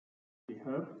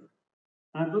Hub.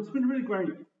 But it's been a really great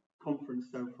conference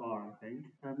so far, I think.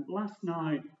 Last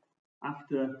night,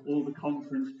 after all the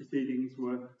conference proceedings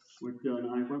were done,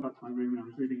 I went back to my room and I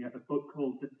was reading a book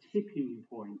called The Tipping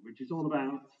Point, which is all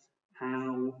about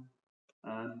how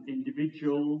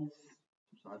individuals,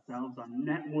 such as ourselves, and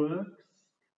networks,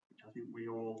 which I think we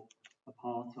all are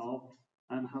part of,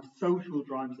 and how social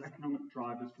drivers, economic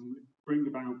drivers can bring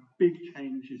about big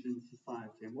changes in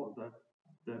society, and what are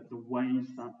the ways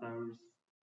that those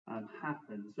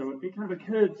happen. So it kind of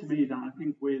occurred to me that I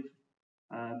think with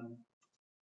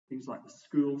things like the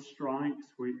school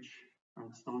strikes, which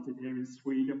started here in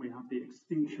Sweden, we have the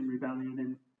Extinction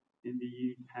Rebellion in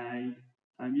the UK.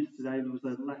 Yesterday there was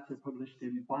a letter published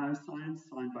in Bioscience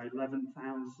signed by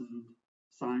 11,000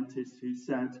 scientists who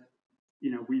said, you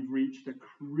know, we've reached a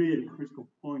really critical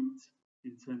point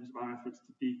in terms of our efforts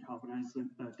to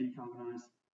decarbonize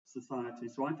society.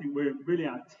 So I think we're really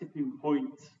at a tipping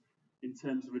point in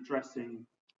terms of addressing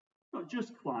not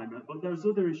just climate, but those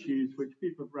other issues which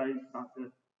people have raised about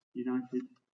the United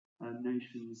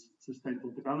Nations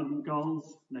Sustainable Development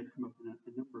Goals. They've come up in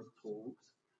a number of talks.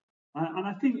 And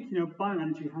I think, you know,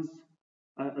 bioenergy has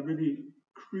a really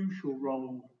crucial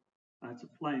role to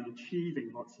play in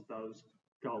achieving lots of those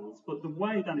goals. But the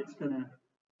way that it's going to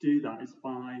do that is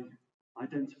by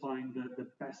identifying the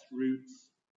best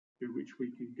routes through which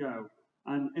we can go.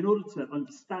 And in order to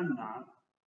understand that,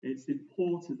 it's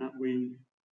important that we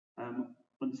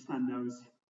understand those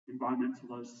environmental,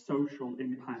 those social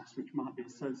impacts which might be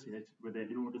associated with it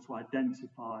in order to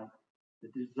identify the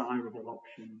desirable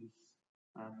options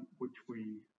which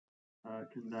we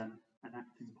can then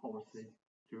enact in policy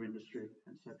through industry,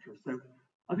 etc. So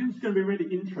I think it's going to be a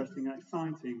really interesting and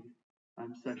exciting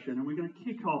session, and we're going to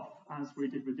kick off, as we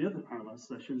did with the other parallel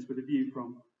sessions, with a view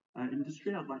from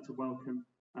industry. I'd like to welcome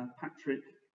Patrik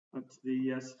up to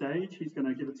the stage. He's going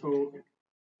to give a talk,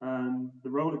 the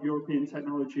role of European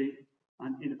technology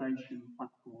and innovation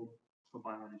platform for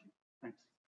bioenergy. Thanks.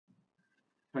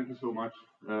 Thank you so much.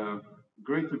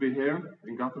 Great to be here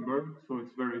in Gothenburg. So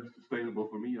it's very sustainable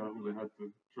for me. I only had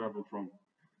to travel from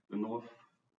the north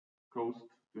coast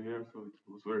to here, so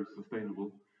it was very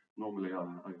sustainable. Normally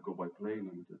I go by plane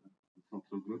and it's not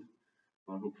so good,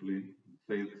 but hopefully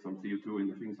save some CO2 in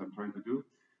the things I'm trying to do.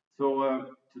 So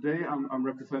today I'm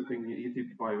representing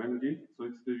ETIP Bioenergy. So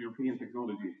it's the European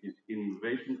Technology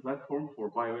Innovation Platform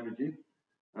for bioenergy.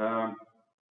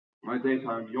 My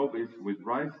daytime job is with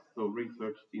RISE, so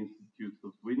Research Institutes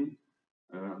of Sweden.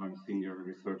 I'm a senior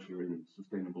researcher in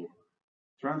sustainable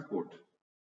transport.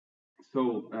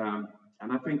 So,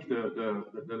 and I think let's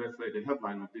say the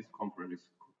headline of this conference is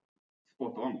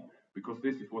spot on, because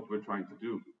this is what we're trying to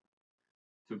do,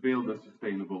 to build a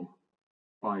sustainable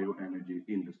bioenergy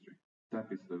industry. That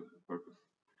is the purpose.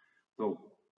 So,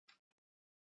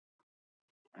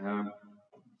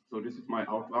 so this is my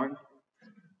outline.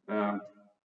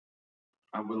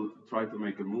 I will try to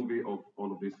make a movie of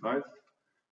all of these slides,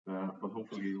 but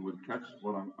hopefully you will catch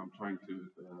what I'm trying to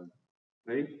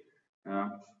say.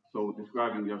 So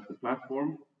describing just the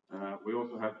platform, we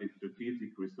also have the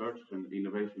strategic research and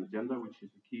innovation agenda, which is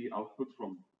the key output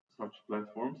from such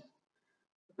platforms.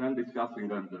 Then discussing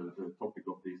then the topic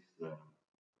of this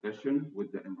session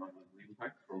with the environmental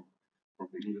impact from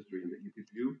the industry and the ETIP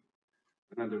view.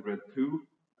 And then the RED 2,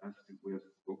 as we have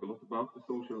spoke a lot about, the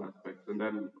social aspects, and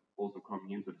then also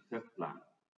coming into the set plan.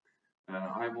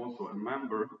 I'm also a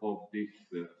member of this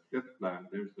set plan.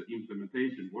 There's the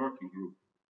implementation working group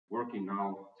working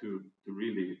now to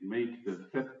really make the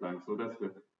set plan. So that's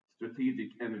the strategic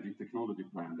energy technology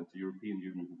plan that the European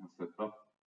Union has set up.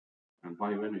 And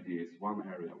bioenergy is one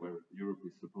area where Europe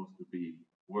is supposed to be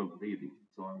world leading.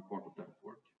 So I'm part of that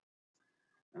work.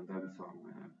 And then some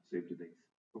save the dates.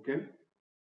 Okay?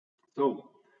 So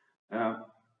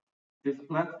this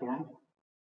platform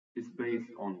is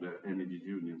based on the Energy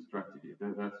Union strategy.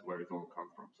 That's where it all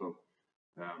comes from. So,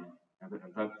 and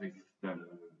that is then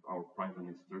our prime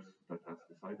ministers that has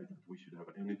decided that we should have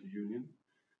an energy union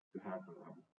to have,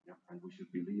 and we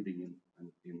should be leading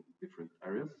in different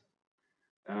areas.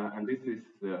 And this is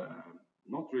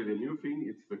not really a new thing.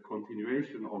 It's the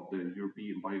continuation of the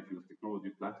European Biofuels Technology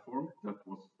Platform that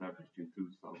was established in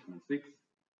 2006.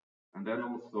 And then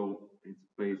also it's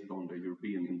based on the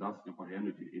European Industrial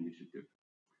Bioenergy Initiative.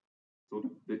 So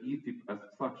the ETIP as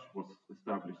such was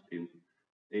established in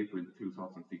April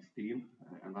 2016,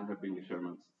 and I have been the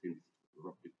chairman since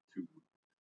roughly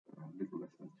little less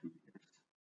than 2 years.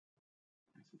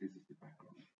 So this is the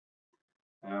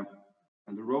background.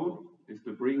 And the role is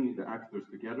to bring the actors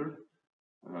together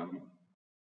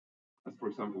as for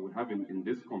example, we have in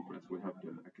this conference, we have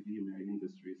the academia,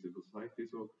 industry, civil society.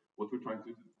 So what we're trying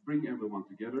to bring everyone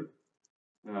together,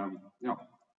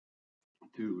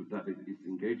 that is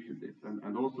engaged in this.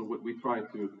 And also we try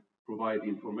to provide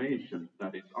information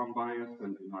that is unbiased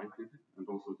and united, and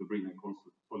also to bring a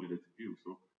consolidated view.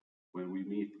 So when we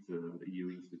meet the EU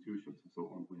institutions and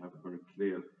so on, we have a very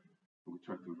clear, we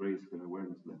try to raise the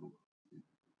awareness level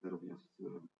instead of just,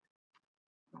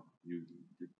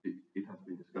 it has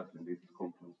been discussed in this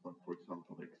conference, but for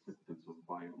example, the acceptance of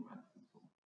biomass and so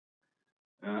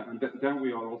on. Then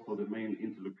we are also the main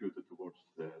interlocutor towards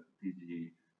the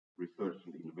DG research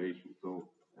and innovation. So,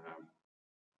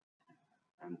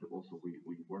 and also we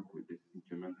work with this,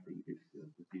 implementing this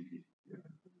the DG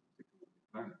technology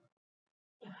plan.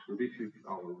 So this is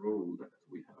our role that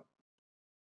we have.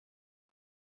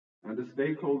 And the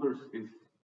stakeholders is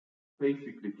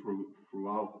basically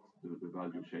throughout the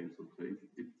value chain, so to say.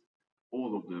 It's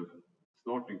all of the,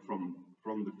 starting from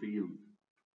the field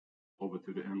over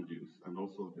to the end use, and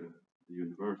also the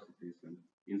universities and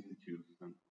institutes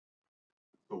and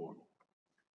so on.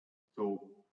 So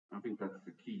I think that's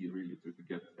the key, really, to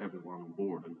get everyone on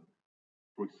board. And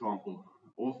for example,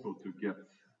 also to get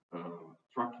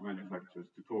truck manufacturers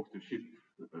to talk to ship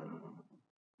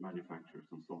manufacturers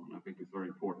and so on. I think it's very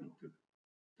important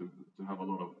to have a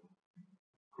lot of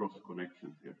cross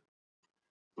connections here.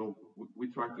 So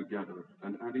we try to gather,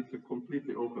 and it's a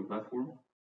completely open platform.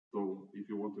 So if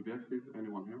you want to be active,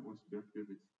 anyone here wants to be active,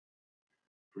 it's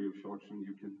free of charge, and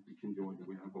you can join.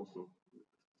 We have also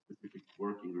specific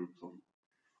working groups on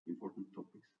important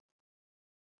topics.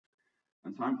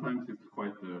 And sometimes it's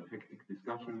quite hectic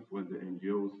discussions when the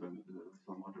NGOs and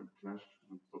some other clash,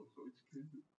 and so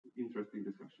it's interesting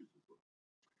discussions as well.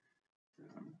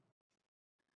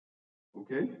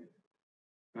 Okay.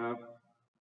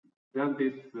 Then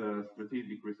this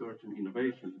strategic research and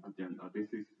innovation agenda, this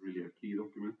is really a key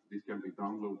document. This can be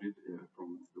downloaded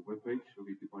from the webpage of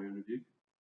ETIP Bioenergy.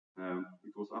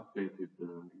 It was updated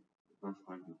last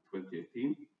time in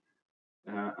 2018.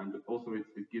 And also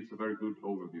it gives a very good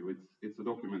overview. It's a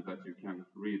document that you can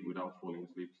read without falling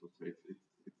asleep, so to say.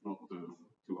 It's not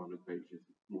 200 pages,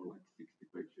 it's more like 60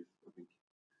 pages. I think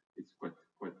it's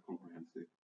quite comprehensive.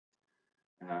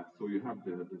 So you have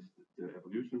the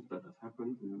evolutions that has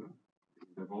happened in the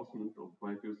development of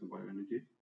biofuels and bioenergy.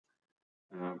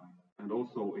 And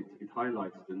also it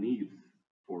highlights the needs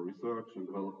for research and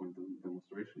development and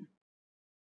demonstration.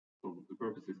 So the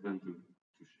purpose is then to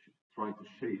try to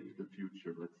shape the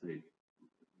future, let's say,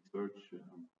 research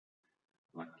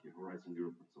like Horizon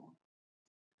Europe and so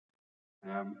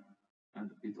on.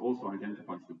 And it also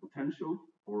identifies the potential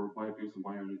for biofuels and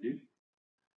bioenergy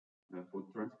for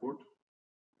transport.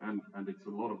 And it's a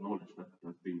lot of knowledge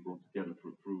that's being brought together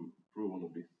through all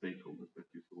of these stakeholders that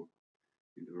you saw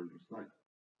in the earlier slide.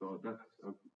 So that's,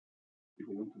 if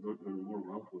you want to learn more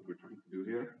about what we're trying to do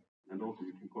here, and also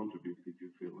you can contribute if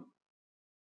you feel that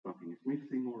something is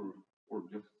missing or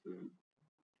just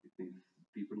it needs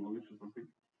deeper knowledge or something.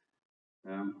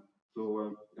 Yeah.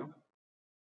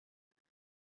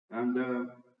 And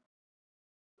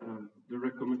the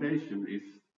recommendation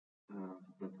is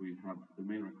that we have, the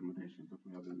main recommendations that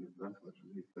we have in this last version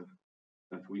is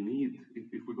that we need,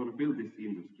 if we're going to build this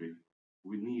industry,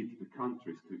 we need the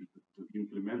countries to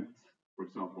implement, for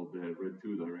example, the RED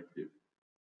II directive,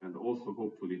 and also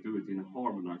hopefully do it in a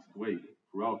harmonized way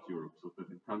throughout Europe, so that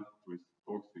the countries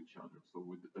talk to each other, so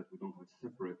that we don't have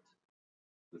separate,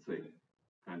 let's say,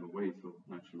 kind of ways of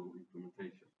national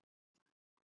implementation.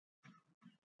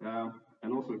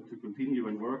 And also to continue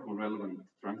and work on relevant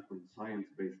transport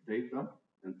science-based data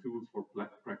and tools for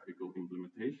practical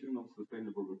implementation of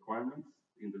sustainable requirements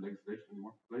in the legislation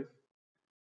marketplace.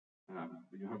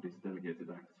 You have these delegated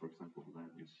acts, for example,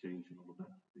 land use change and all of that.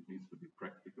 It needs to be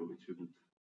practical. It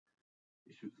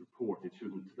should support, it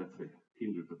shouldn't, let's say,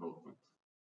 hinder development.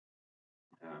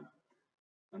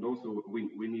 And also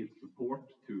we need support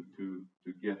to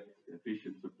get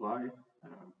efficient supply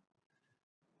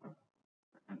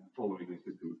and following a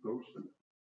system approach.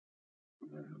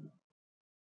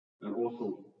 And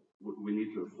also we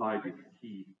need to apply these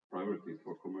key priorities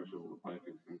for commercial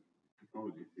biofuels and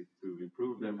technologies is to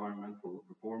improve the environmental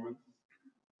performance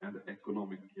and the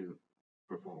economic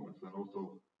performance, and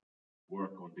also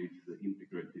work on these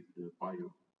integrated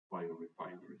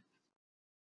biorefineries.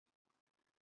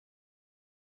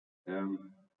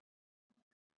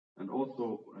 And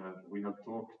also we have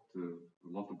talked a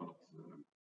lot about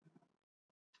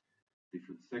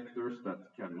different sectors that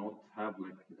cannot have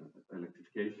like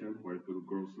electrification, where it will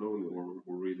grow slowly or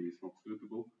really is not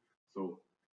suitable. So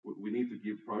we need to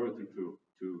give priority to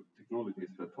technologies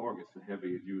that targets the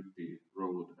heavy-duty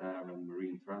road, air, and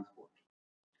marine transport,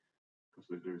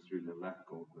 because there is really a lack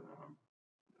of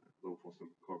low fossil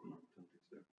carbon alternatives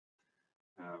there.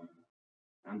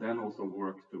 And then also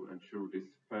work to ensure this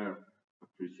fair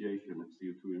appreciation of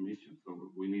CO2 emissions.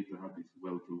 So we need to have this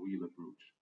well-to-wheel approach.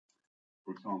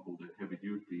 For example, the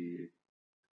heavy-duty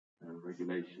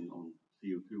regulation on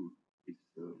CO2 is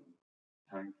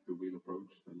tank-to-wheel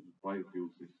approach, and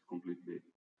biofuels is completely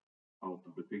out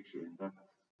of the picture in that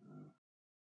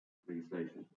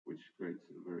legislation, which creates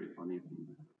a very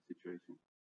uneven situation.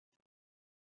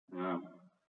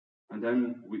 And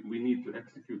then we need to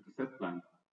execute the set plan.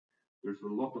 There's a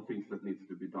lot of things that needs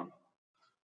to be done.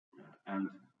 And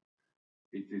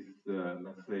it is,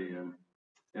 let's say,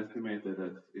 estimated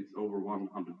that it's over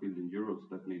 100 billion euros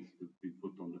that needs to be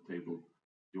put on the table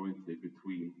jointly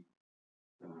between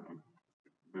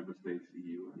member states,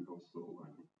 EU, and also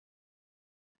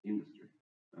industry.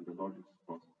 And the largest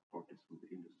part is with the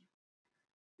industry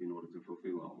in order to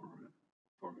fulfill our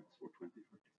targets for 2030.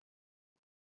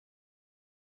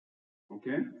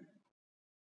 Okay.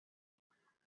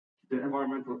 The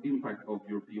environmental impact of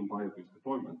European biofuels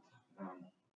deployment.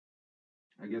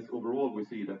 I guess overall we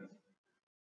see that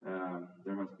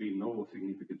there has been no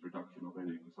significant reduction of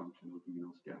energy consumption of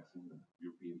greenhouse gas in the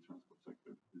European transport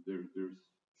sector.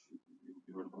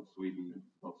 You heard about Sweden,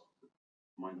 it's about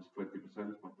minus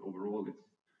 20%, but overall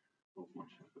it's not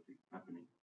much happening.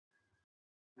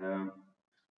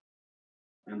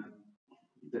 And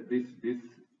this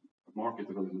market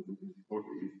development is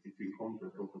in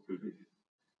contrast also to this,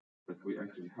 that we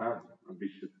actually have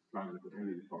ambitious climate and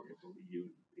energy targets on EU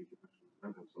and international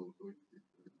level, so it's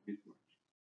a mismatch.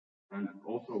 And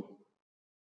also,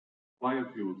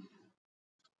 biofuels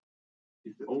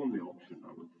is the only option,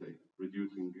 I would say,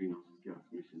 reducing greenhouse gas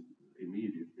emissions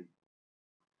immediately,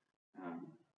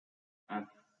 as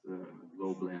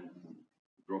low blends and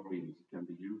drop-ins can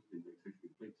be used in the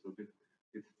existing fleet. So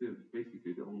it's still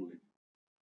basically the only,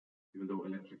 even though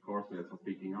electric car sales are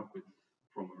picking up, it's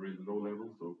from a really low level.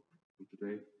 So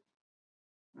today,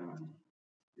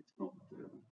 it's not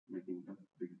making that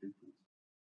big difference.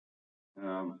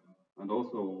 And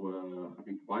also, I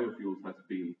think biofuels has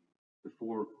been the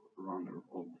forerunner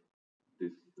of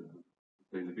this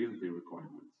sustainability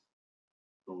requirements.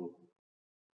 So,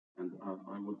 and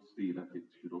I would see that it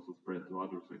should also spread to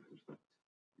other sectors, that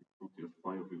it's not just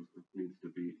biofuels that needs to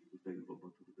be sustainable,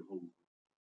 but the whole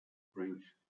range.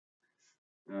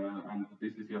 And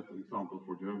this is just an example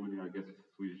for Germany. I guess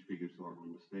Swedish figures are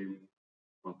on the same,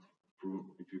 but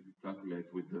if you calculate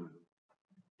with the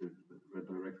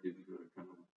directive kind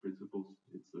of principles,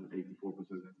 it's an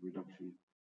 84% reduction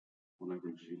on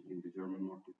average in the German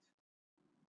market.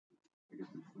 I guess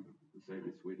it's the same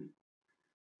in Sweden.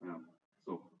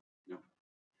 So, yeah,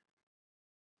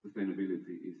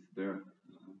 sustainability is there.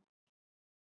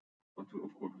 But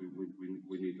of course,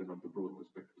 we need to have the broad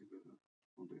perspective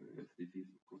on the SDGs,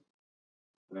 of course.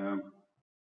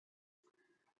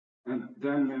 And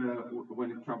then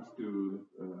when it comes to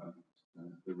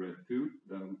the RED II,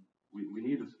 we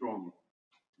need a strong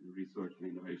research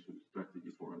and innovation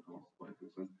strategy for advanced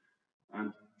biofuels.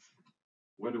 And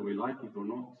whether we like it or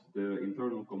not, the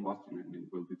internal combustion engine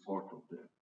will be part of the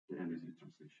energy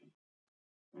transition.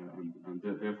 And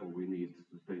therefore we need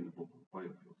sustainable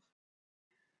biofuels.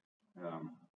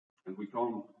 And we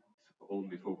can't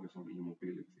only focus on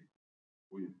e-mobility.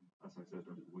 As I said,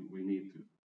 we need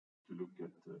to look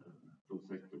at those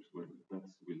sectors where that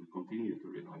will continue to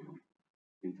rely on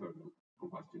internal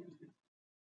combustion engines.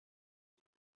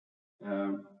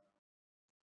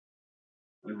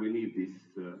 And we need this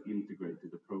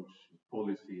integrated approach.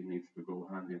 Policy needs to go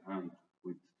hand in hand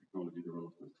with technology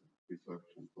development, research,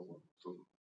 and so on. So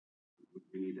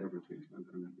we need everything, and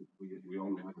we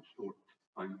only have a short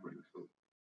time frame, so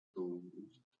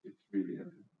it's really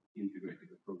an integrated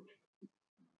approach.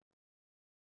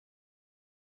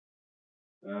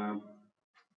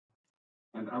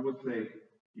 And I would say,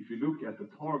 if you look at the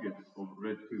targets of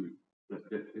RED II, that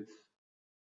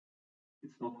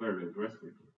it's not very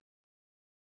aggressive.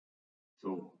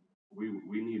 So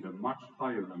we need a much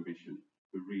higher ambition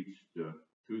to reach the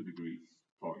 2 degrees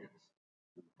targets,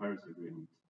 the Paris Agreement.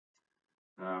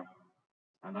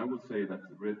 And I would say that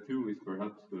RED II is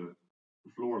perhaps the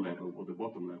floor level or the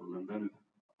bottom level, and then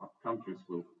countries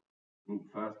will move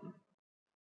faster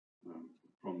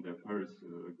from their Paris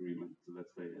Agreement,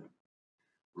 let's say,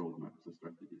 roadmaps and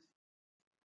strategies.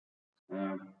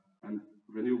 And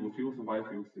renewable fuels and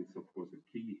biofuels is, of course, a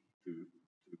key to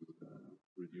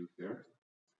reduce there.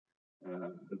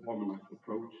 The harmonized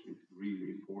approach is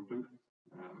really important.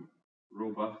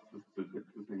 robust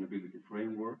sustainability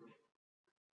framework.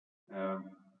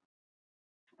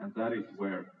 And that is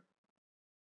where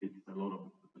it's a lot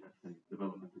of, let's say,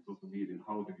 development is also needed.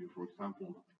 How do you, for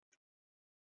example,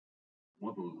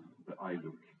 model the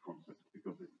iLook concept?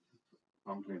 Because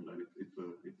some claim that it's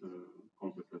a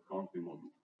concept that can't be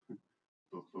modeled.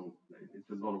 so it's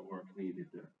a lot of work needed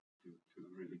there to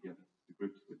really get to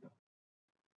grips with that.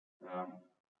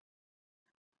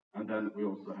 And then we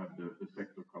also have the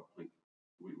sector coupling.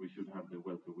 We should have the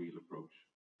well-to-wheel approach.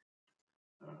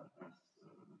 I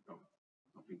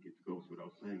think it goes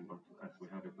without saying, but as we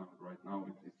have it now, right now,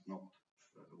 it's not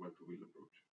a well-to-wheel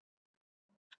approach.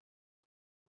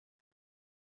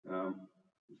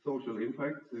 Social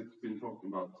impacts, it's been talked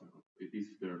about, is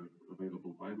there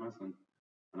available biomass? And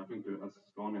I think as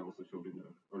Scania also showed in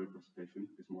the early presentation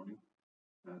this morning,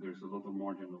 there's a lot of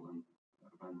marginal and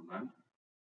abandoned land,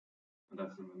 and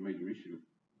that's a major issue.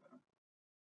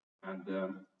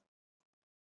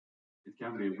 It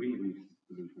can be a win-win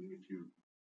solution if you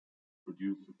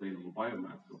produce sustainable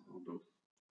biomass on those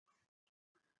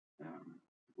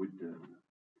with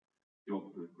job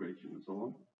creation and so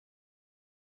on.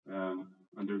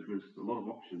 And there's a lot of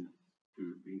options to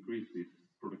increase this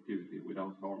productivity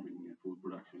without harming food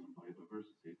production and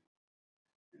biodiversity,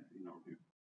 in our view.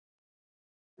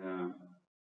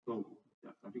 So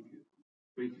yeah, I think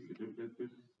basically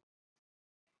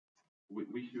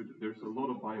there's a lot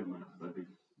of biomass that is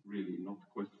really not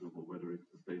questionable whether it's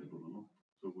sustainable or not.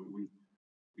 So we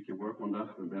can work on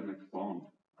that and then expand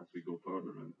as we go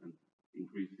further and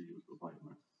increase the use of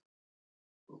biomass.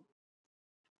 So,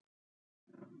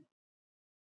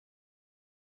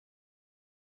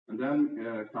 and then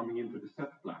coming into the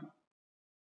set plan,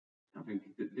 I think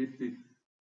that this is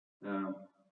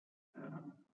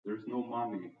there's no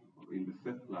money in the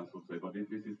set plan, so to say, but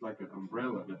this is like an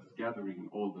umbrella that's gathering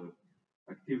all the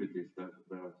activities that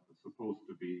are supposed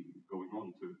to be going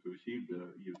on to achieve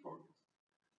the EU targets.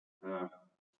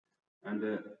 And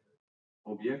the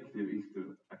objective is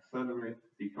to accelerate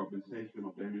decarbonization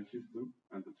of the energy system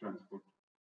and the transport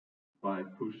by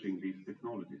pushing these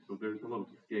technologies. So there's a lot of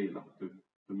scale up to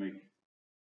make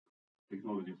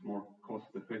technologies more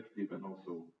cost effective and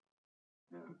also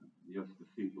just a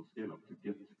simple scale up to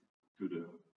get to the,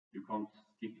 you can't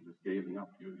skip the scaling up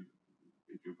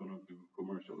if you're going to do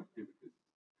commercial activities.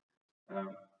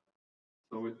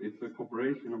 So it's a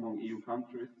cooperation among EU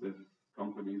countries. There's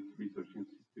companies, research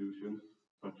institutions,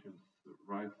 such as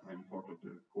RISE. I'm part of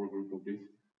the core group of this.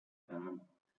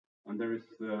 And there is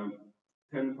 10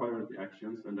 priority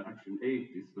actions, and the action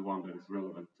 8 is the one that is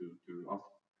relevant to us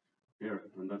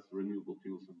here, and that's renewable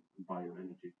fuels and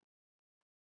bioenergy.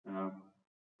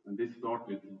 And this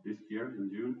started this year in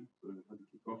June, so it had to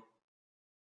kick off.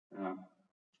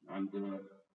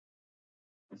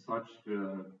 As such,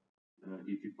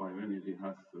 ETIP Bioenergy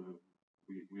has,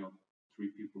 we are 3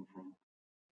 people from,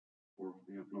 or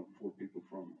we have not 4 people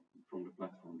from the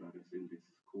platform that is in this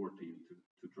core team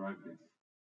to drive this.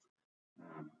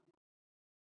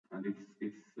 And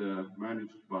it's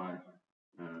managed by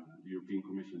the European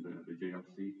Commission, the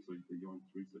JRC, so the Joint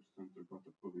Research Center, but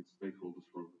with stakeholders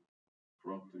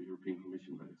throughout the European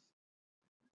Commission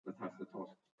that has the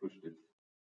task to push this.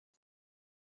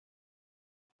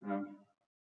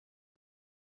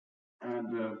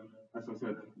 As I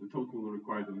said, the total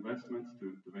required investments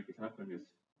to make it happen is,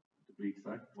 to be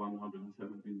exact,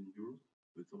 107 billion euros.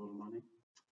 So it's a lot of money.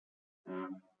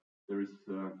 There is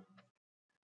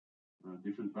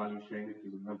different value chains.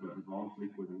 You will have the advanced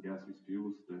liquid and gaseous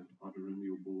fuels, the other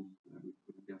renewables,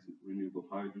 liquid and gas, renewable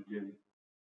hydrogen,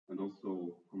 and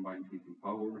also combined heat and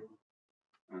power,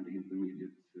 and the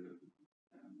intermediate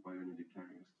bioenergy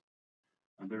carriers.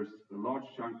 And there's a large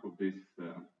chunk of this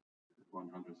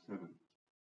 107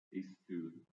 is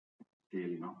to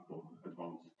scaling up of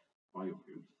advanced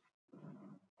biofuels,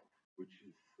 which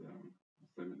is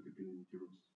 70 billion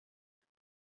euros.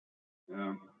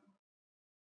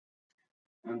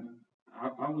 And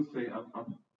I would say I've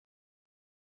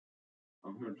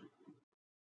heard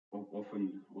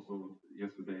often, also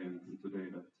yesterday and today,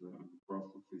 that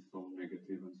Brussels is so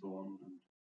negative and so on.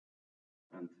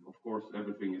 And of course,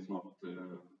 everything is not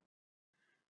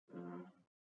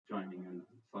shining, and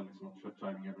sun is not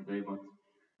shining every day. But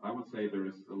I would say there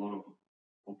is a lot of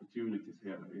opportunities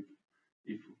here.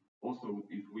 If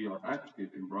we are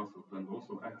active in Brussels and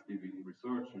also active in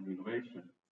research and innovation,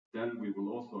 then we will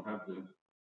also have the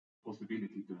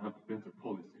possibility to have better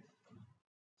policies.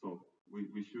 So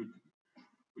we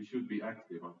should be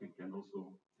active, I think, and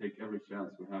also take every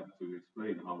chance we have to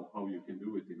explain how you can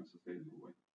do it in a sustainable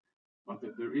way. But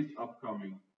there is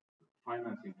upcoming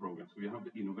financing programs. We have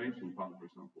the Innovation Fund, for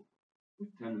example, with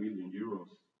 10 million euros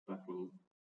that will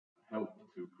help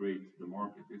to create the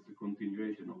market. It's a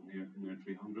continuation of near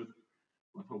 300,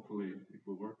 but hopefully it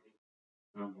will work.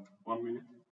 1 minute?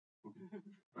 Okay,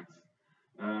 thanks.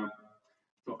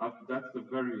 That's a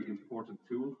very important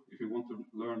tool. If you want to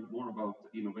learn more about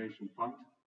the Innovation Fund,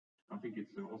 I think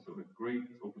it's also a great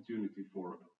opportunity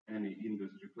for any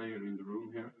industry player in the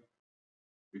room here,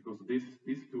 because this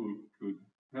tool could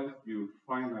help you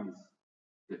finance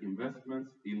the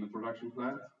investments in the production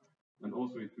plant, and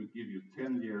also it could give you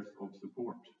 10 years of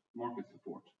support, market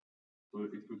support. So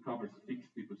it could cover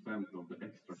 60% of the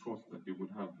extra cost that you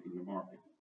would have in the market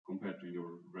compared to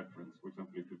your reference. For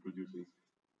example, if you're producing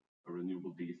a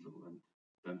renewable diesel, and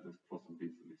then the fossil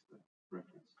diesel is the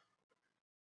reference.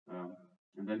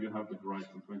 And then you have the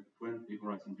Horizon 2020,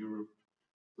 Horizon Europe.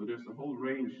 So there's a whole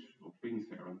range of things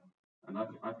here, and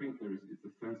I think it's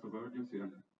a sense of urgency,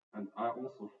 and I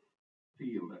also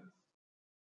feel that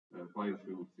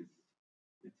biofuels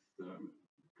it's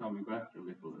coming back a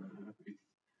little.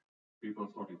 People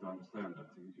are starting to understand that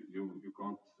you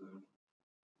can't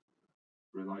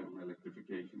rely on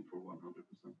electrification for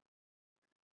 100%.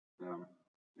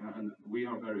 And we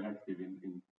are very active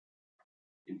in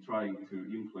trying to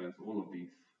influence all of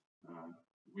these.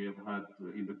 We have had,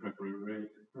 in the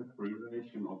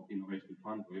preparation of Innovation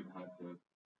Fund, we have had a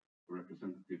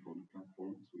representative from the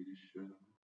platform, Swedish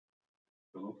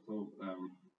fellow. So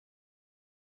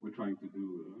we're trying to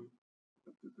do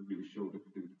to really show the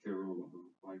clear role of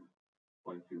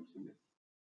biofuels in this.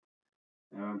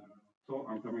 So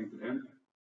I'm coming to the end.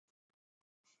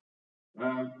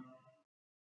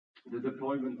 The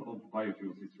deployment of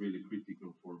biofuels is really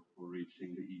critical for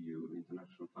reaching the EU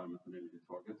international climate and energy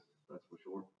targets, that's for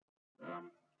sure.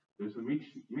 There's a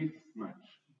mismatch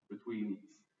between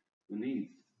the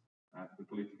needs at the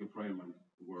political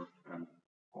framework and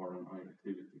R&I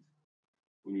activities.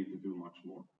 We need to do much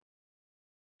more.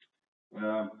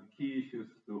 Key issues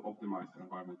to optimize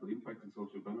environmental impact and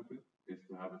social benefit is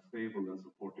to have a stable and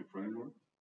supportive framework.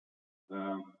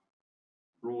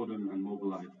 Broaden and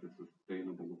mobilize the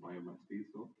sustainable biomass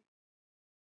feedstock.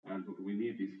 And we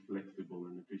need these flexible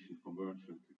and efficient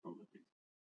conversion technologies.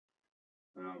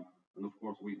 And of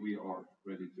course, we are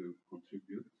ready to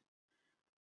contribute.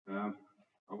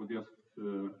 I would just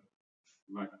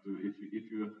like to,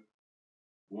 if you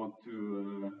want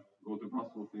to go to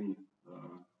Brussels in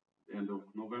the end of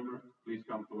November, please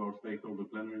come to our stakeholder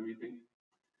plenary meeting.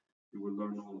 You will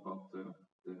learn all about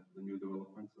the new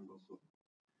developments, and also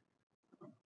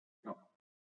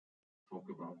talk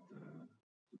about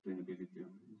sustainability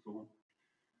and so on.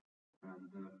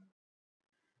 And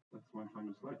that's my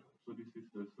final slide. So this is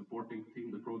the supporting team,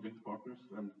 the project partners,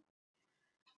 and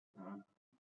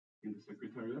in the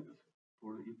secretariat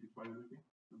for the ETIP Bioenergy.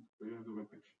 And there you have the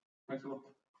webpage. Thanks a lot.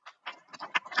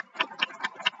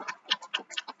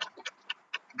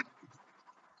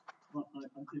 Well, I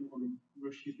didn't want to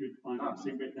rush you through the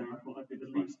financing bit there. I thought I'd be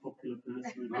the least popular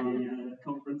person at the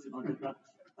conference if I did that.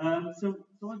 So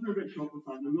as we're a bit short for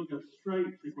time, we'll go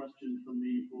straight to questions from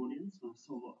the audience. I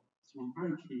saw someone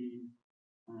very keen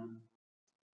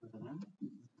over there.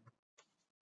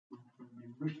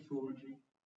 Rush towards you.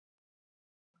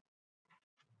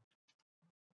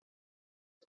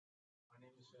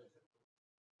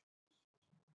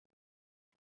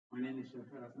 My name is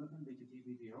Gerard Nutten, BTT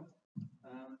BTO.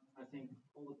 I think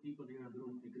all the people here in the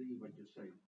room agree what you say.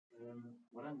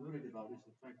 What I'm worried about is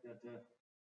the fact that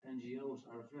NGOs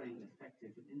are very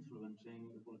effective in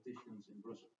influencing the politicians in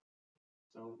Brussels.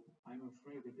 So I'm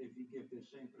afraid that if we give the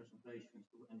same presentations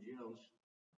to NGOs,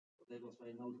 they will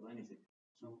say no to anything.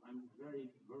 So I'm very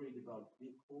worried about,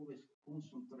 we always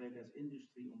concentrate as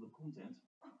industry on the content,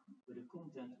 but the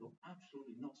content will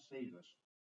absolutely not save us.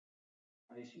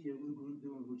 I see you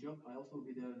doing a good job. I also will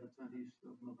be there on the 20th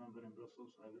of November in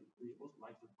Brussels. I would really also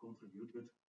like to contribute, but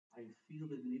I feel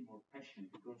that we need more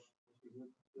passion, because as we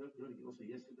heard also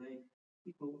yesterday,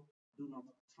 people do not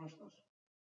trust us.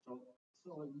 So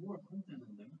throwing more content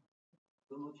on them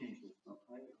will not change this. So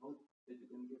I hope that you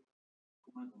can give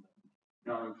comment on that.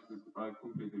 Yeah, I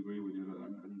completely agree with you,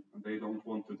 and they don't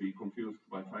want to be confused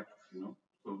by facts, you know.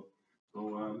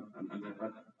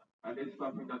 And it's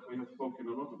something that we have spoken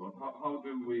a lot about. How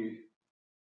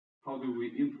do we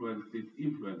influence these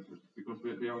influencers? Because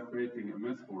they are creating a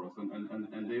mess for us,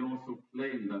 and they also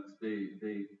claim that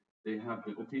they have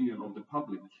the opinion of the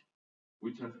public,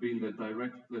 which has been the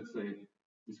direct, let's say,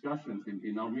 discussions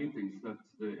in our meetings, that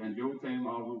the NGO claim,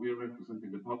 we're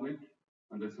representing the public,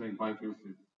 and they're saying biofuels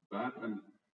is bad, and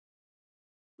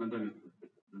then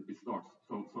it starts.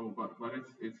 But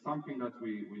it's something that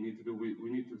we need to do. We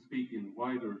need to speak in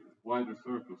wider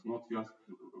circles, not just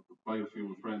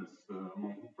biofuel friends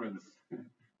among friends,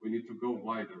 we need to go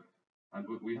wider, and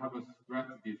we have a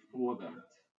strategy for that.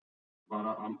 But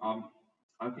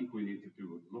I think we need to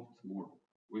do a lot more.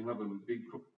 We have a big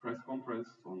press conference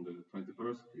on the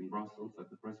 21st in Brussels at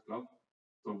the Press Club,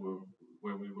 so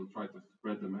where we will try to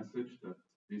spread the message that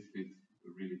this is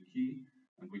really key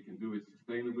and we can do it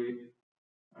sustainably.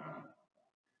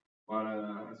 But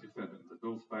as you said,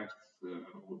 those facts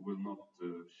will not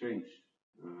change.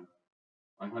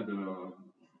 I had a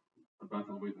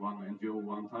battle with one NGO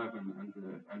one time,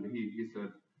 and he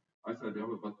said, I said, yeah,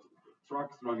 but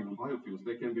trucks running on biofuels,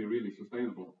 they can be really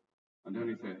sustainable. And then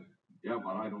he said, yeah,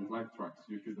 but I don't like trucks.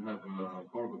 You should have a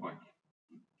cargo bike.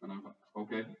 And I thought,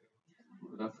 okay,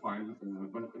 that's fine.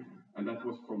 And that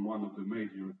was from one of the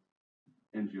major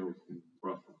NGOs in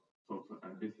Brussels. So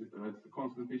this is it's a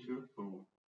constant issue. So,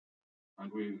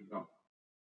 and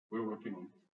we're working on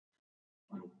it.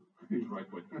 I hope in the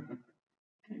right way.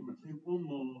 Okay, we'll take one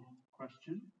more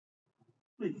question,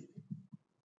 please.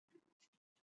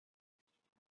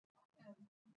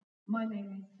 My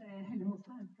name is Helen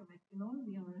Mossad from Equinor.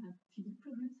 We are a tea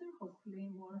producer,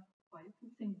 hopefully more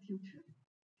biofuels in the future.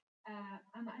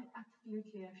 And I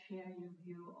absolutely share your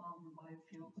view on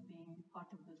biofuels being part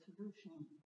of the solution.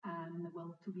 And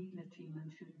well-to-wheel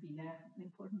achievement should be an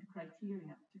important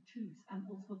criteria to choose, and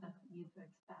also that we need to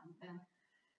expand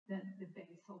the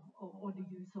base of or the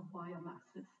use of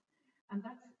biomasses. And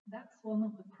that's one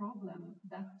of the problems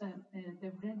that the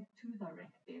RED II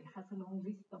directive has a long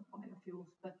list of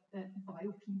biofuels, but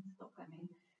biofeedstock, I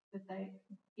mean, but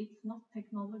it's not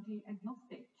technology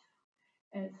agnostic.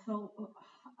 So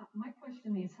my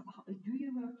question is, do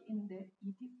you work in the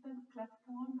ETIP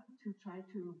platform to try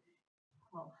to,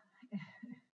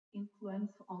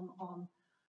 influence on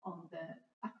the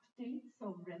updates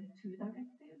of RED II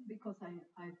directive? Because I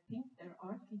think there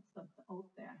are feedstocks out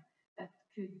there that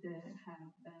could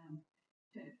have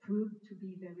proved to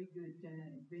be very good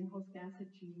greenhouse gas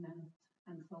achievement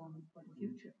and so on for the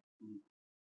future.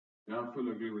 Yeah, I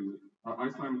fully agree with you.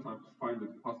 I sometimes find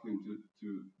it puzzling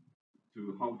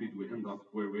to how did we end up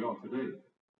where we are today?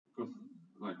 Because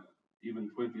like even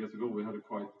 20 years ago, we had a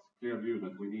quite clear view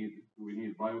that we need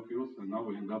biofuels, and now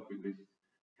we end up with this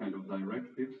kind of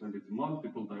directives, and it's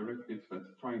multiple directives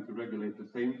that's trying to regulate the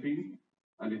same thing,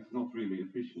 and it's not really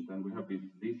efficient. And we have these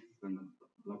lists and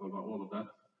blah blah blah, all of that,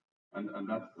 and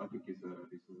that I think is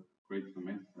creates a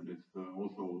mess, and it's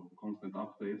also constant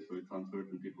updates, so it's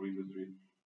uncertainty for industry.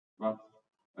 But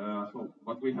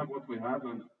we have what we have,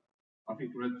 and I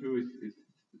think RED II is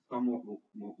somewhat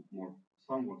more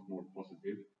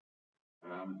positive.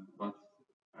 But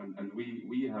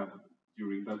we have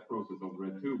during that process of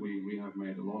RED II, we have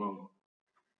made a lot of,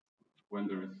 when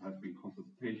there has been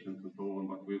consultations and so on,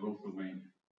 but we've also made,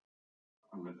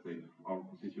 let's say, our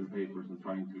position papers and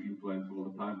trying to influence all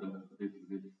the time that this.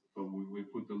 So we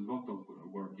put a lot of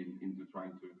work into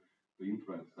trying to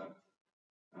influence that.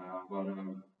 But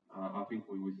I think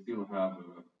we still have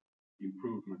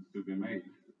improvements to be made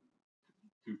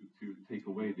to take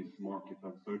away this market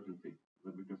uncertainty,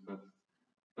 because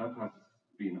that has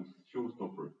been a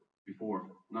showstopper before.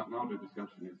 Now the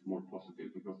discussion is more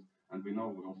positive, and we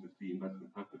also see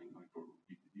investment happening like for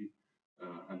BTG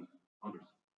and others.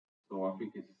 So I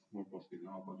think it's more positive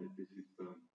now, but this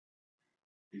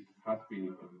has been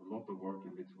a lot of work,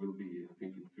 and it will be, I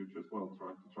think, in the future as well.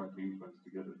 Try to influence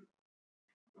together,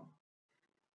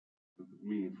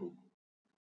 meaningful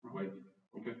way.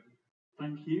 Okay.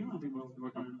 Thank you. I think we'll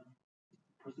present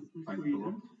from Thanks Sweden. a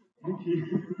lot. Thank you.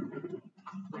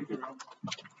 Thank you, Rob.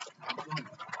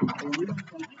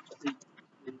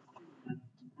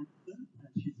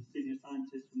 She's a senior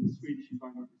scientist from the Swedish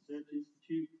Environment Research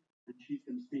Institute, and she's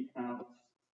going to speak about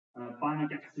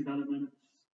biogas development,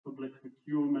 public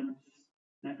procurement,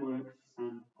 networks,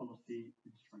 and policy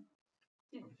constraints.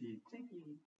 Yes, thank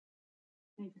you.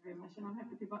 Thank you very much. And I'm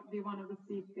happy to be one of the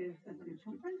speakers at the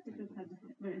conference, which has had a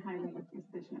very high level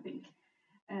presentation, I think.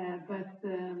 But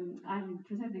I'm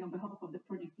presenting on behalf of the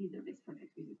project leader of this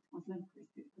project, which is Hans Lundqvist,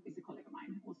 who is a colleague of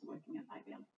mine, also working at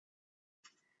IVL.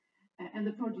 And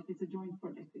the project is a joint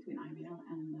project between IVL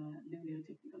and Luleå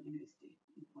Technical University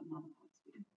in northern part of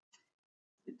Sweden.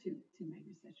 The two main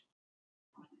research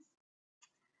partners.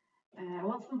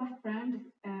 Well, some background,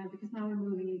 because now we're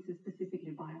moving into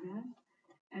specifically biogas.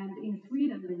 And in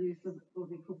Sweden, the use of what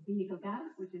we call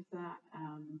biogas, which is a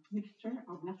mixture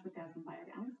of natural gas and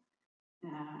biogas,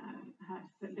 has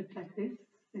looked like this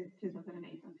since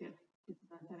 2008 until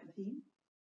 2017.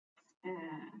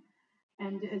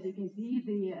 And as you can see,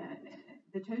 the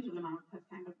total amount has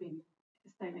kind of been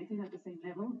stagnated at the same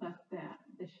level, but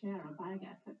the share of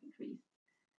biogas has increased.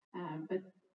 But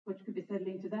what could be said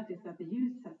linked to that is that the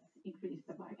use has increased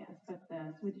the biogas, but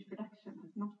the Swedish production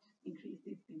has not increased.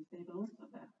 It's been stable also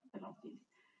the last years.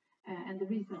 And the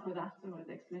reason for that, or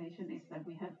the explanation, is that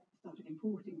we have started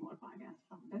importing more biogas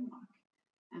from Denmark.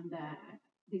 And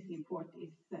this import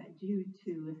is due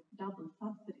to double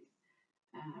subsidies.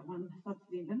 One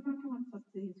subsidy in Denmark and one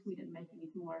subsidy in Sweden, making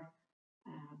it more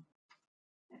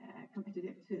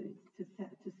competitive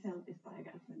to sell this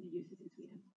biogas when you use it in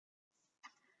Sweden.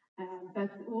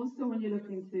 But also when you look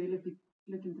into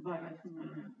biogas from a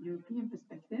European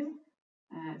perspective,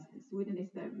 Sweden is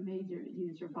the major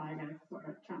user of biogas for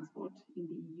transport in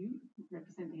the EU,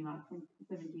 representing about 74%.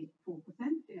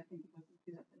 I think it was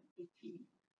in 2018,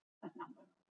 that number.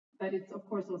 But it's of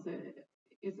course also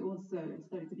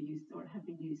started to be used or have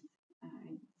been used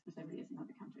for several years in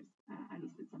other countries. I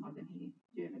listed some of them here: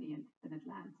 Germany and the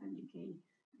Netherlands and UK,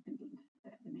 Finland,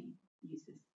 the main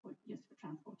uses just for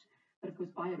transport. But of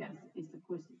course, biogas is of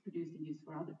course produced and used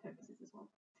for other purposes as well.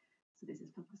 So this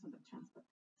is focused on the transport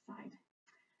side.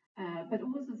 But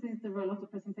also, since there were a lot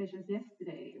of presentations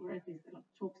yesterday, where at least a lot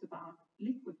of talks about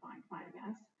liquefied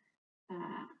biogas,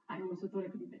 I also thought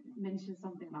I could mention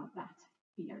something about that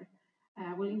here.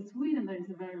 Well, in Sweden, there is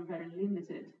a very, very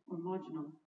limited or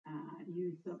marginal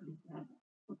use of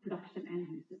production and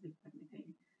use of liquid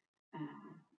methane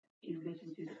in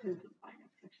relation to the total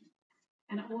biogas production.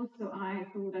 And also, I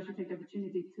thought I should take the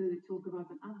opportunity to talk about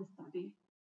another study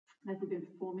that we've been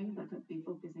performing that has been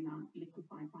focusing on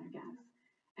liquefied biogas,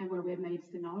 and where we have made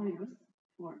scenarios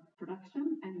for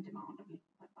production and demand of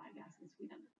liquefied biogas in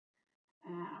Sweden.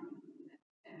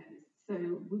 So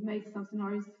we've made some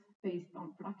scenarios based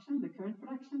on production, the current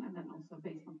production, and then also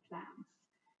based on plans,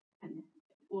 and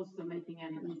also making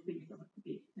an increase of what could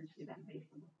be essentially then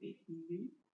based on what we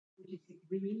use, which is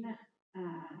the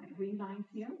green lines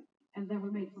here. And then we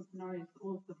made some scenarios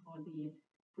also for the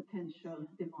potential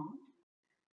demand.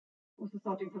 Also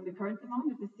starting from the current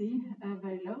demand, as you see,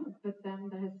 very low, but then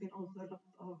there has been also a lot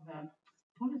of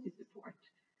policy support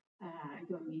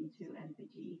going into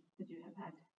LPG, that you have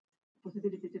had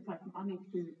possibility to apply for money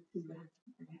to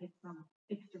get some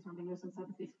extra funding or some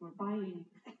subsidies for buying,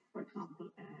 for example,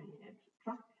 a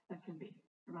truck that can be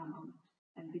run on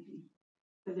LPG.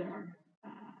 So there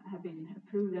have been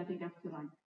approved, I think, up to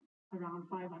like around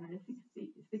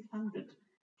 600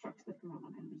 trucks that can run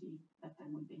on LPG that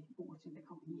then will be bought in the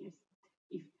coming years,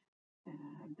 if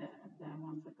the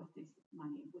ones that got this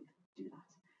money would do that.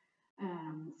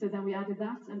 So then we added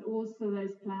that, and also there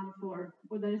is plan for,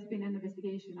 or there has been an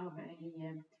investigation of a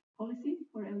policy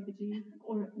for LPG,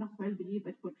 or not for LPG,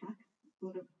 but for trucks,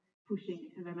 sort of pushing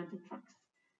environmental trucks.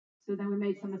 So then we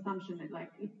made some assumption,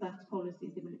 like if that policy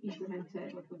is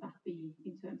implemented, what would that be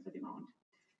in terms of demand?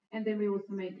 And then we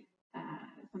also made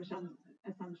some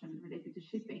assumption related to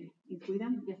shipping in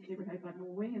Sweden. Yesterday we heard about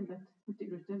Norway, and that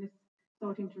Hurtigruten is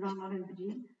starting to run on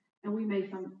LPG. And we made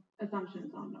some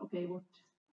assumptions on, okay,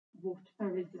 what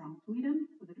ferries around Sweden,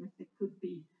 so the domestic could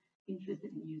be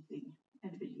interested in using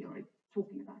LPG or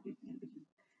talking about using LPG.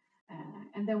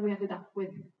 And then we ended up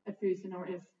with a few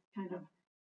scenarios kind of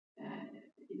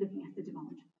looking at the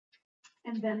demand.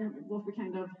 And then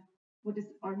what is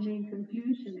our main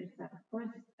conclusion is that, of course,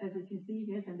 as you can see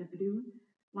here, then the blue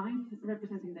lines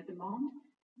representing the demand,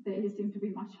 they seem to be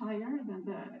much higher than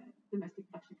the domestic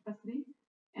production capacity.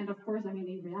 And of course, I mean,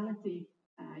 in reality,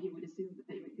 you would assume that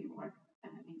they would be more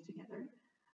linked together.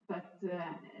 But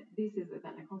this is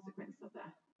then a consequence of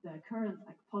the current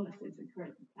policies and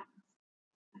current plans.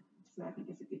 So I think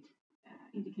it's a good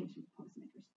indication for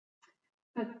policymakers.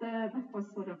 But that was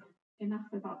sort of enough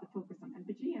about the focus on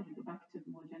LPG, and we go back to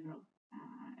the more general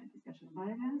discussion of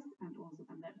biogas, and also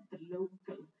then the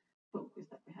local focus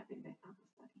that we have in the other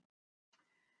study.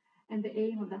 And the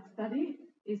aim of that study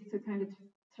is to kind of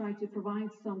try to provide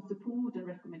some support and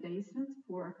recommendations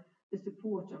for the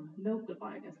support of local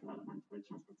biogas development for the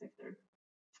transport sector.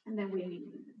 And then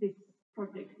this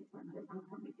project is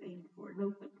aimed for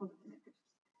local policymakers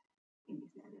in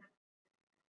this area.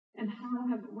 And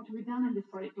what have we done in this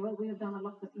project? Well, we have done a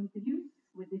lot of interviews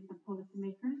with different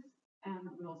policymakers, and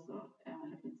we also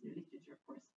looked into the literature, of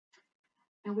course.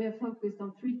 And we have focused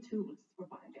on 3 tools for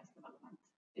biogas development.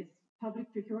 It's public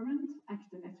procurement,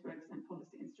 actor networks, and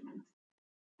policy instruments.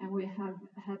 And we have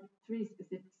had 3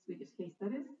 specific Swedish case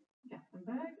studies: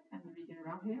 Gothenburg and the region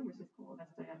around here, which is called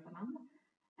Västra Götaland,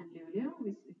 and Luleå,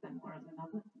 which is then more of the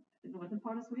northern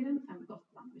part of Sweden, and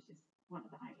Gotland, which is one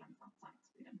of the islands outside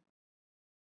Sweden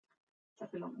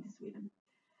that belong to Sweden,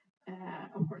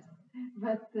 of course.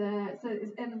 But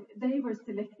and they were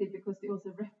selected because they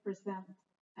also represent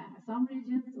some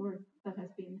regions that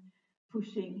has been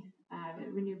pushing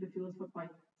renewable fuels for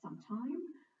quite some time,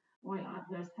 while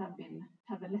others have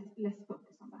a less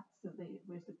focus on that. So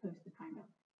we're supposed to kind of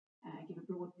give a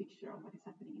broad picture of what is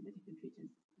happening in the different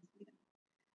regions in Sweden.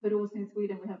 But also in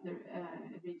Sweden, we have the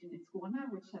region in Skåne,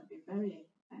 which have been very,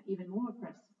 even more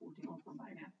perhaps supporting also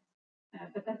biogas.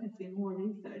 But that has been more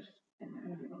research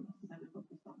earlier on that we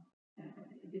focused on.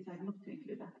 Decided not to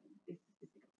include that in this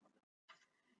specific problem.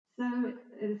 So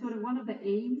sort of one of the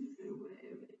aims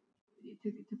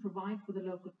to provide for the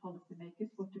local policymakers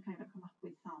was to kind of come up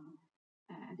with some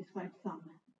and describe some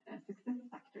success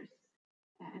factors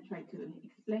and try to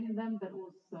explain them, but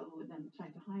also then try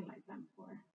to highlight them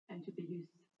and to be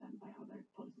used by other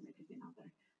policymakers in other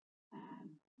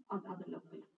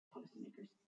local policymakers.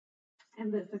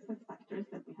 And the success factors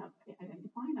that we have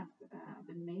identified as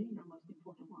the main or most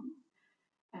important ones,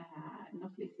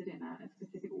 not listed in a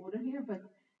specific order here, but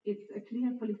it's a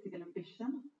clear political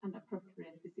ambition and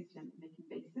appropriate decision-making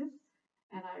basis.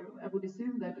 And I would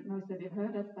assume that most of you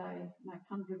heard that by like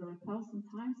 100 or 1,000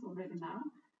 times already now.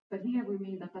 But here we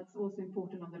mean that that's also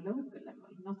important on the local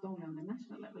level, not only on the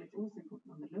national level, it's also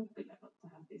important on the local level to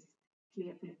have this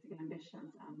clear political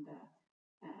ambitions and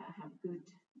have good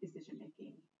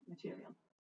decision-making material.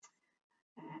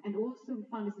 And also we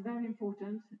found it's very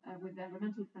important with the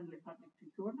environmental friendly public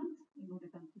procurement in order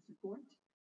then to support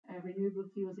renewable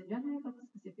fuels in general, but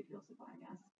specifically also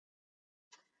biogas.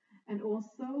 And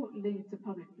also linked to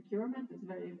public procurement, it's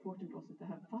very important also to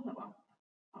have follow-up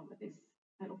of this,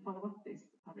 or follow up this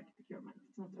public procurement.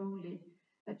 It's not only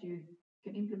that you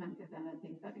can implement it and I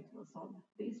think that it will solve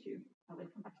the issue. I will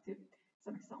come back to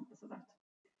some examples of that.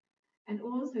 And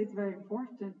also it's very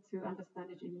important to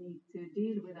understand that you need to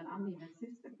deal with an uneven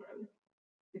system growth,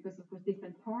 because of course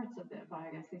different parts of the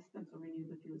biogas systems or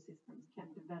renewable fuel systems can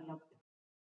develop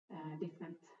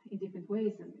in different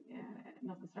ways and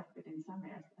not as rapid in some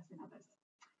areas as in others.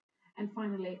 And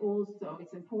finally, also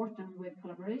it's important with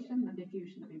collaboration and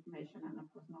diffusion of information and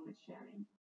of course knowledge sharing,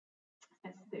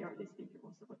 as the earlier speaker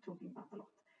also were talking about a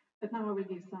lot. But now I will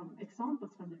give some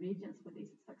examples from the regions with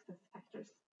these success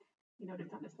factors in order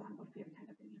to understand what we have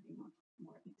kind of been looking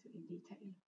more into in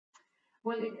detail.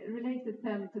 Well, related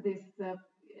then to this, that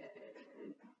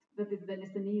is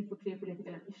the need for clear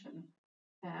political ambition.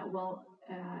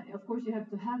 Of course, you have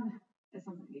to have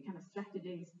some kind of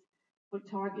strategies or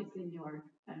targets in your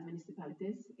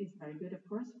municipalities. Is very good, of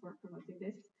course, for promoting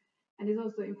this. And it's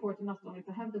also important not only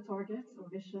to have the targets or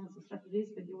visions or strategies,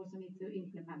 but you also need to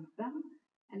implement them.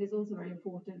 And it's also very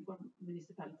important for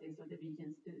municipalities or the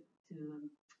regions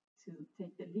to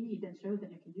take the lead and show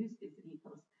that you can use these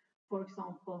vehicles. For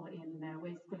example, in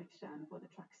waste collection, for the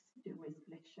trucks to do waste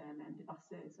collection and the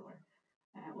buses, or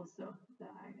also the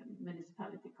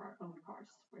municipality owned cars,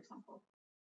 for example.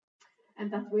 And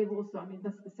that we've also, I mean,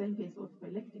 that's the same case also for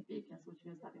electric vehicles, which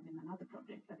we studied in another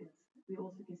project, that we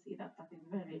also can see that that is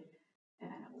very,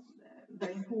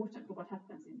 very important for what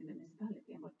happens in the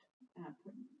municipality and what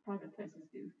private persons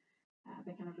do.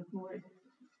 They kind of look more,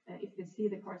 if they see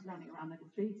the cars running around in the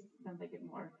streets, then they get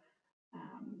more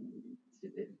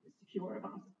secure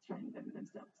about trying them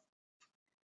themselves.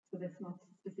 So that's not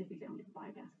specifically only for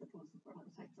biogas, but also for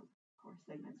other types of car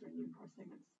segments or new car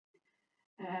segments.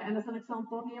 And as an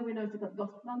example, here we noted that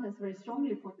Gotland has very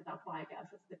strongly pointed out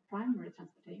biogas as the primary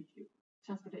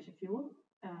transportation fuel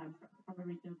from a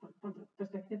regional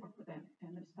perspective of the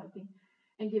municipality,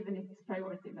 and given its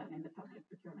priority then in the public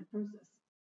procurement process,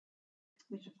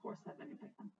 which of course have an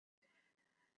impact on.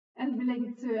 And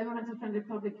related to environmental friendly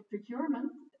public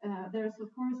procurement, there's of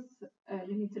course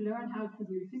you need to learn how to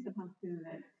use it and how to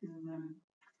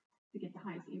get the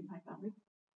highest impact of it.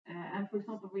 And for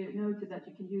example, we noted that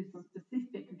you can use some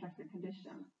specific contractual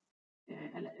conditions.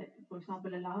 For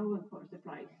example, allow for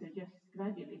suppliers to just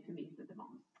gradually to meet the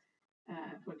demand.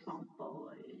 For example,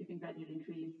 you can gradually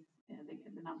increase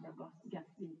the number of gas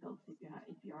vehicles if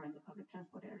you are in the public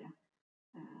transport area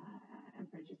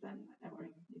and purchase them, or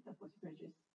if that was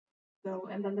purchased. So,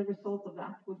 and then the result of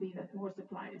that would be that more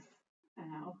suppliers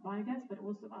of biogas, but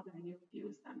also of other renewable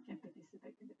fuels, then can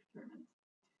participate in the procurement.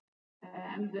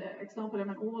 And example, I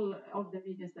mean, all of the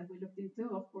regions that we looked into,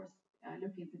 of course,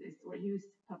 look into this or use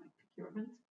public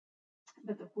procurement,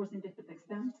 but of course in different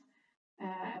extent.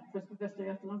 For Västra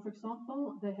Götaland, for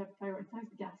example, they have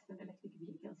prioritized gas and electric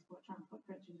vehicles for transport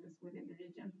purchases within the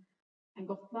region. And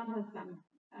Gotland has then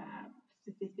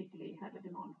specifically had a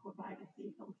demand for biogas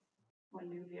vehicles, while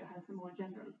Julia has a more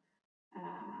general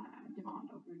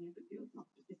demand of renewable fuels, not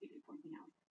specifically pointing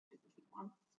out specific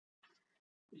ones,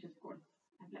 which of course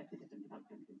have led to different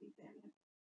developments in these areas.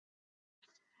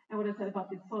 And what I said about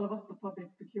this follow-up for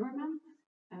public procurement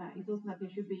is also that you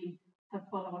should have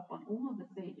follow-up on all of the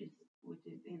stages which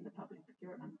is in the public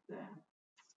procurement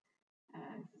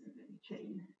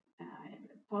chain.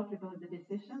 Partly for the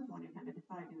decisions, when you kind of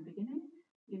decide in the beginning,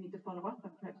 you need to follow up,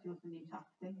 but perhaps you also need to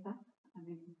update that. I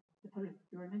mean, the public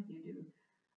procurement you do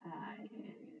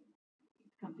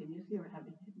continuously, or have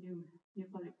new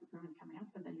public procurement coming up,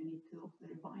 and then you need to also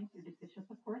revise your decisions,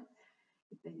 of course,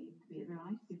 if they need to be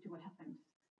revised due to what happens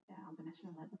on the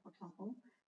national level, for example,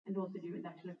 and also during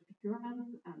the actual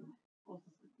procurement and also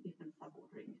different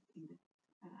sub-orderings in this.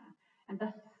 And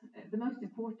that's the most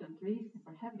important reason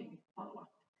for having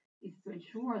follow-up, is to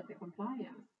ensure the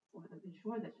compliance, or to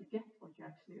ensure that you get what you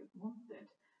actually wanted.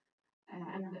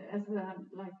 And as a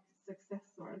success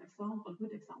or an example,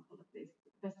 good example of this,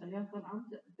 Västra Götaland,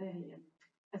 they,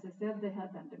 as I said, they had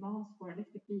demands for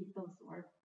electric vehicles or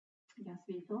gas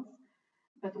vehicles,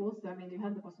 but also, I mean, you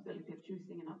had the possibility of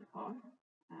choosing another car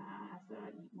as a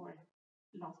more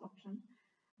last option.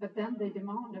 But then they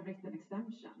demand a written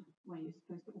exemption when you're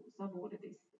supposed to sub-order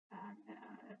this,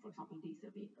 for example, diesel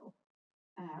vehicle,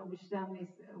 which then is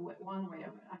one way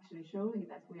of actually showing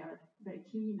that we are very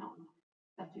keen on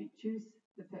that you choose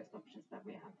the first options that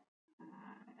we have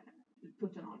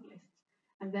put on our list.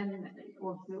 And then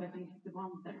also, I think the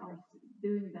ones that are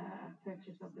doing the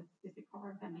purchase of the specific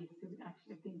car then need to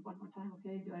actually think one more time,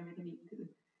 okay, do I really need to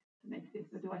make this,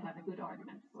 or do I have a good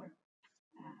argument for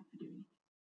doing it?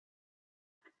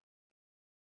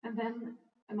 And then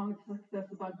among the success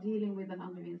about dealing with an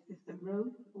uneven system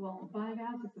growth, well,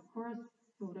 biogas is of course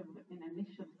sort of in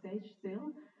initial stage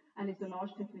still, and it's a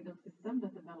large technical system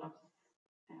that develops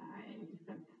in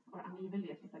different, or unevenly,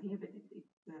 as I said here, but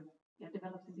it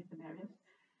develops in different areas.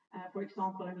 For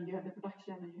example, I mean, you have the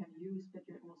production and you have use, but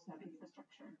you also have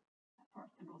infrastructure part,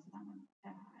 and also then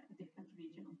a different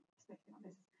regional perspective on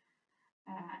this.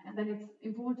 And then it's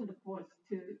important, of course,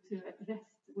 to address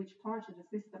which parts of the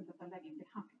system that are lagging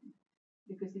behind.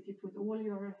 Because if you put all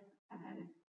your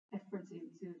efforts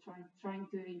into trying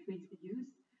to increase the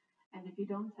use, and if you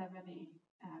don't have any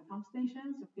pump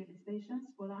stations or filling stations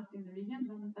for that in the region,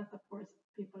 then that, of course,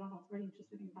 people are not very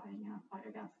interested in buying a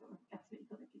biogas or gas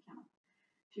vehicle if you cannot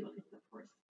fuel it, of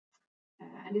course.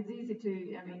 And it's easy to,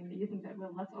 I mean, you think that,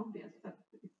 well, that's obvious, but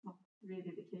it's not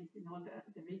really the case in all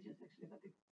the regions, actually, that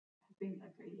it has been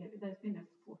that way. There's been a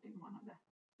support in one of the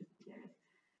specific areas.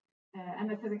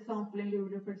 And as an example, in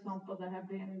Luleå, for example, there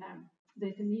have been,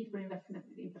 there's a need for investment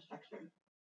in infrastructure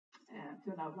to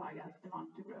allow biogas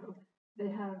demand to grow.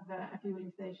 They have a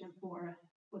fueling station for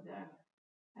the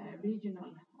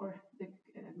regional or the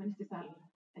municipal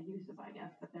use of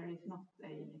biogas, but there is not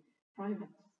a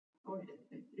private or the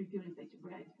refueling station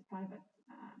for private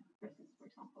persons, for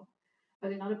example.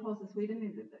 But in other parts of Sweden,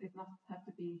 it doesn't have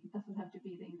to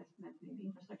be the investment in the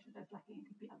infrastructure that's lacking. It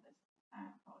could be others.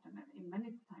 And in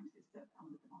many times it's on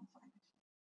the demand side.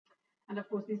 And of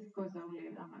course, this goes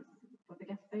only for the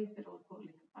gas base, but also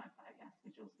liquefied biogas,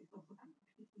 which also is also done for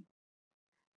heating.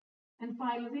 And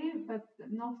finally, but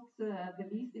not the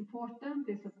least important,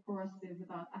 is of course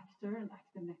about actor and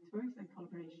actor networks and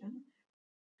collaboration.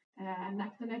 An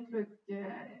actor network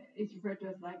is referred to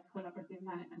as like collaborative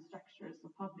management structures,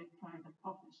 or public-private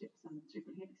partnerships and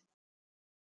triple helix.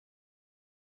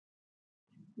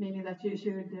 Meaning that you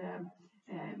should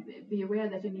be aware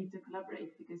that you need to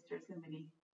collaborate, because there are so many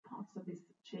parts of this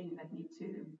chain that need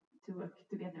to work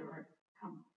together or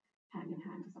come hand in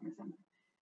hand to some extent.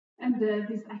 And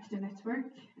this actor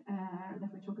network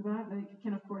that we talk about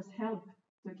can of course help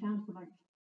to account for like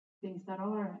things that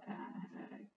are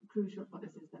crucial for the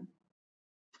system,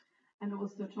 and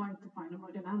also trying to find a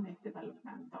more dynamic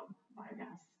development of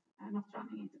biogas, not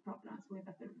running into problems with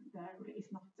that there is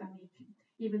not any,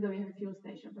 even though you have a fuel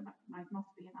station, there might not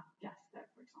be enough gas there,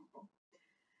 for example.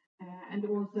 And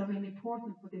also, I mean,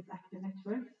 important for these actor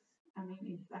networks, I mean,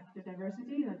 is actor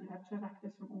diversity, that you have to have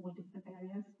actors from all different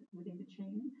areas within the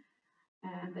chain,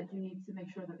 and that you need to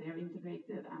make sure that they are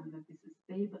integrated and that this is a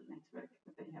stable network,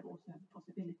 but they have also have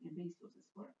possibility and resources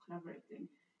for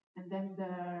collaborating. And then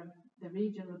the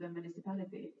region or the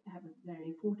municipality have a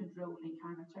very important role in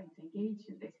kind of trying to engage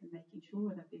in this and making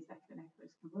sure that these actor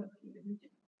networks can work in the region,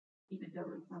 even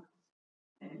though it's not,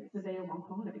 so they are one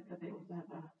part of it, but they also have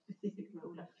a specific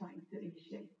role as trying to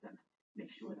initiate and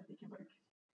make sure that they can work.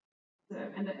 So,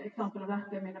 and an example of that,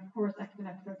 I mean, of course, actor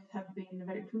networks have been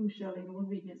very crucial in all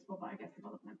regions for biogas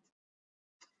development.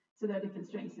 So there are different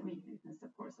strengths and weaknesses,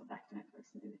 of course, of actor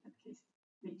networks in the different case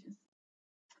regions.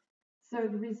 So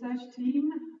the research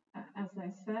team, as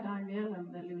I said, I'm Yale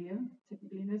and the Luleå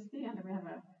Technical University, and we have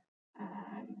a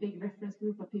big reference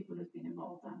group of people who've been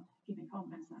involved and giving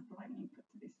comments and providing input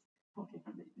to this, partly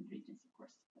from the different regions, of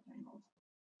course, that are involved.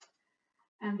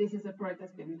 And this is a project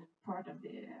that's been part of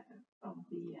the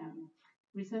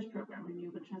research program,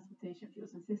 Renewable Transportation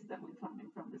Fuels and System, with funding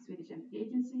from the Swedish Energy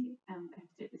Agency and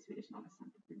FJ, the Swedish Knowledge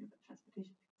Center for Renewable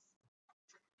Transportation Fuels.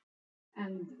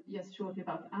 And just shortly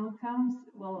about outcomes,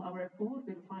 well, our report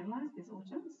will finalize this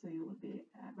autumn, so you will be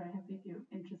very happy if you're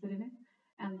interested in it.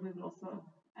 And we will also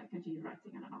continue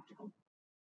writing an article.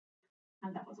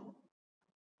 And that was all.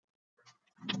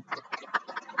 Thank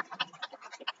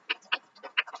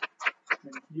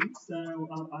you. So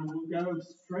I will go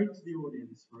straight to the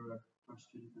audience for a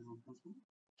question if anyone has one.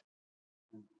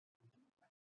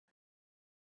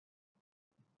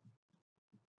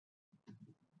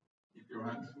 Julia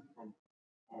Hansson from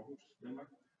Aarhus, Denmark.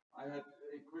 I had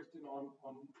a question on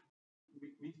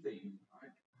methane. I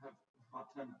have a hard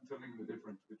time telling the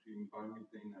difference between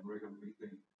biomethane and regular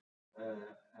methane.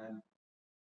 And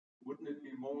wouldn't it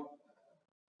be more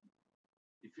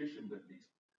efficient, at least,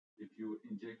 if you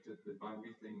injected the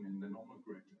biomethane in the normal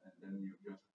grid and then you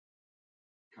just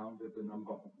counted the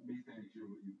number of methane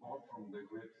you bought from the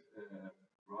grid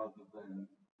rather than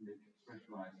make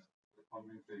specialized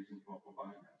pumping station for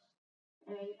biogas?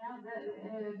 Yeah,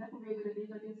 that would be a good idea,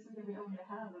 but usually we only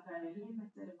have a very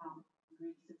limited amount of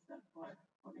grid system for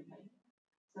methane.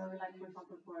 So, like for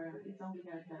example, it's only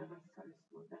here at the west coast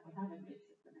that we have a grid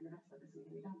system, and the rest of the city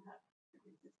we don't have a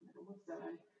grid system at all. So,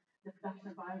 the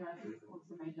production of biogas is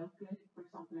also made locally. For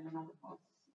example, in another parts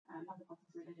of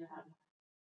Sweden, you have,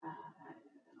 and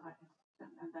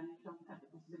then you don't have the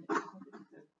possibility to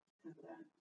contribute to the grid.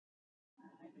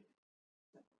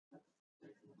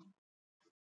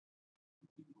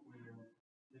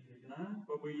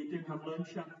 But we do have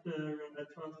lunch after at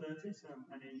 12:30, so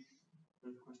any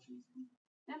further questions?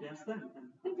 Yes, then.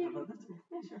 Thank you.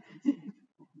 Yeah, sure.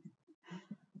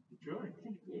 Enjoy.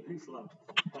 Thank you. Thanks a lot.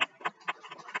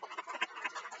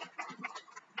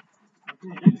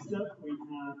 Okay, next up we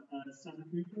have Sam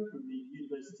Cooper from the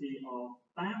University of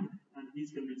Banff, and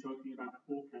he's going to be talking about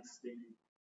forecasting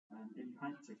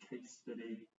impact, a case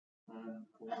study of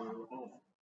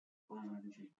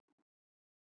bioenergy.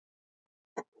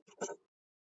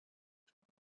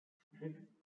 Okay.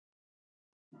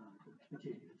 Thank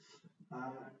you.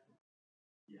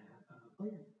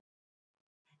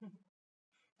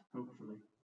 Hopefully.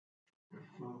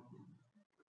 Well,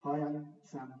 hi, I'm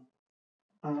Sam.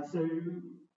 That's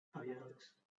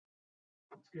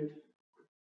good.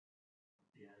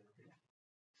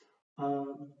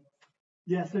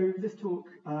 So this talk,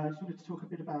 I just wanted to talk a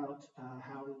bit about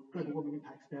how global warming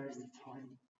impacts vary with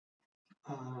time.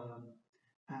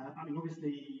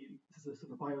 Obviously, this is a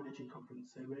sort of a bioenergy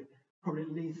conference, so we're probably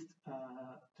at least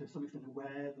to some extent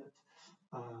aware that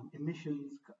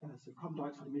emissions, so carbon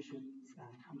dioxide emissions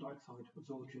and carbon dioxide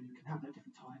absorption can happen at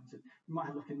different times. And we might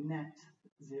have like a net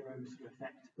zero sort of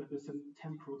effect, but there's some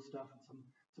temporal stuff and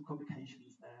some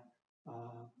complications there.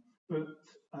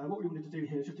 What we wanted to do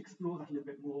here is just explore that a little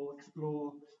bit more,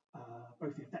 explore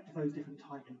both the effect of those different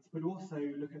timings, but also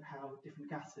look at how different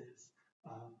gases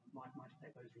might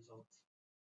affect those results.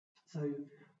 So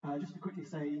just to quickly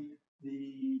say,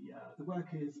 the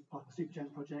work is part of the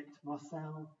SuperGen project.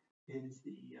 Marcel is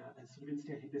has sort of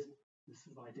instigated this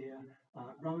sort of idea.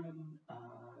 Roland,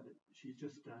 she's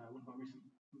just one of our recent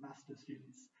master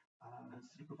students, has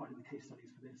sort of provided the case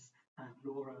studies for this, and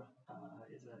Laura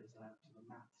is a sort of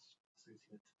maths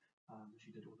associate.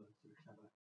 She did all the sort of clever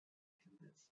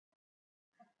bits.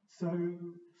 So,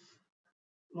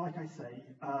 like I say,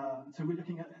 so we're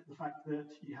looking at the fact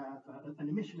that you have an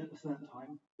emission at a certain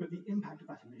time, but the impact of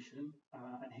that emission,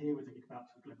 and here we're thinking about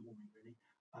sort of global warming really,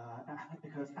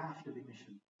 occurs after the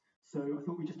emission. So I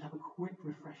thought we'd just have a quick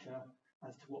refresher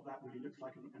as to what that really looks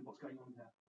like and what's going on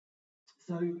there.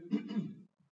 So,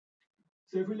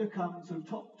 so if we look sort of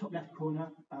top left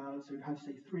corner, so we have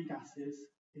say 3 gases.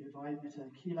 If I emit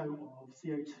a kilo of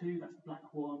CO2, that's the black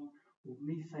one, or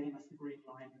methane, that's the green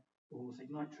line, or say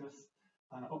nitrous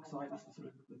oxide, that's the sort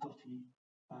of the dotty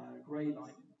grey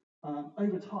line.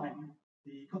 Over time,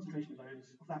 the concentration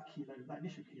of that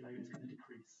initial kilo is going to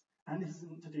decrease. And this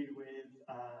isn't to do with,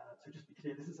 so just to be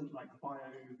clear, this isn't like a bio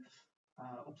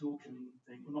absorption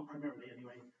thing, well, not primarily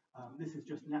anyway. This is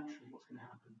just naturally what's going to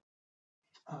happen.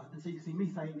 And so you can see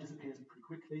methane disappears pretty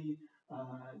quickly,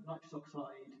 nitrous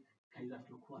oxide decays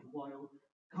after quite a while,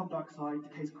 carbon dioxide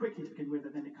decays quickly to begin with,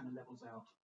 and then it kind of levels out.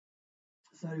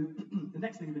 So the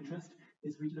next thing of interest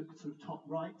is we look at sort of top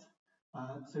right.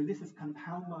 So this is kind of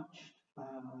how much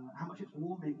it's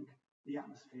warming the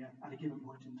atmosphere at a given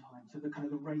point in time. So the kind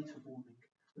of the rate of warming,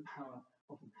 the power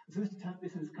of them. So this is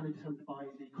kind of determined by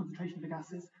the concentration of the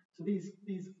gases. So these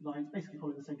lines basically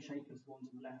follow the same shape as the ones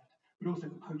on the left, but also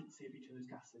the potency of each of those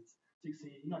gases. So you can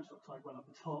see nitrous oxide well up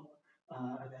the top,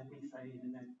 and then methane,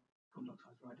 and then carbon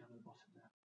dioxide right down at the bottom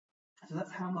there. So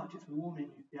that's how much it's warming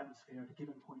the atmosphere at a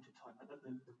given point in time, at the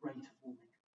rate of warming.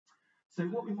 So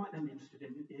what we might then be interested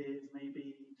in is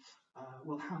maybe,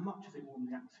 well, how much has it warmed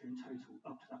the atmosphere in total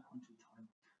up to that point in time?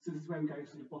 So this is where we go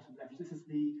sort of bottom left. This is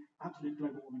the absolute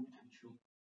global warming potential.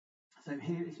 So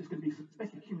here it's just going to be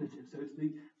basically cumulative. So it's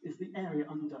the area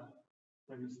under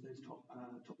those top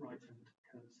right-hand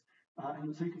curves. And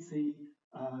so you can see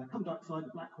carbon dioxide,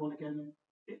 the black one again.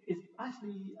 It's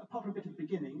actually, apart from a bit at the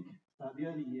beginning, the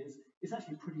early years, it's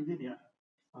actually pretty linear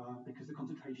because the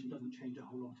concentration doesn't change a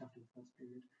whole lot after the first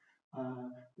period.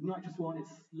 The nitrous one is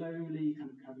slowly kind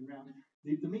of curving around.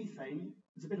 The methane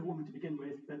is a bit of warming to begin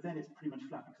with, but then it's pretty much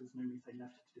flat because there's no methane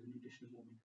left to do any additional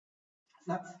warming.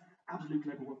 So that's absolute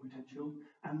global warming potential.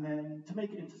 And then to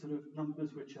make it into sort of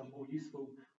numbers which are more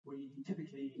useful, we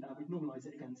typically we normalize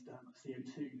it against a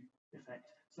CO2 effect.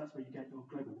 So that's where you get your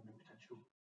global warming potential.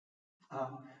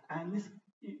 And this,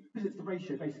 because it's the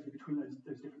ratio basically between those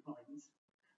different lines,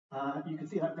 you can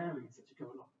see that varies as you go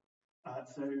along.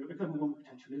 So a global warming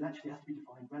potential actually has to be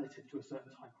defined relative to a certain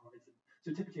time horizon.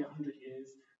 So typically 100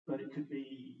 years, but it could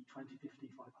be 20, 50,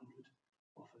 500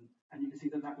 often. And you can see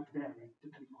that that would vary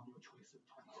depending on your choice of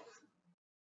time horizon.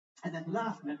 And then the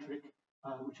last metric,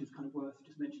 which is kind of worth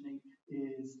just mentioning,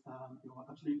 is your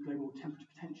absolute global temperature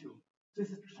potential. So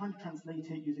this is trying to translate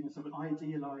it using a sort of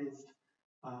idealized,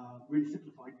 really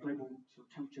simplified global sort of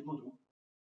temperature model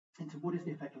into what is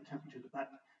the effect on temperature that that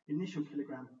initial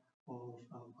kilogram of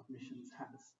emissions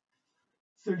has.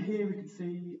 So here we can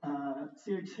see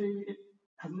CO2, it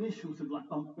has an initial sort of like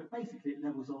bump, but basically it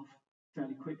levels off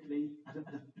fairly quickly at a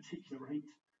particular rate.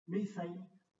 Methane,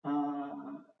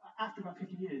 after about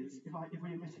 50 years, if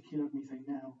we emit a kilo of methane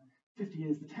now, 50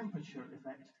 years, the temperature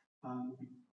effect will be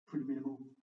pretty minimal.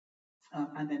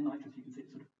 And then nitrous, you can see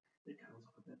it curls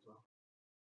off a bit as well.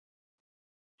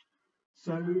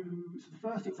 So the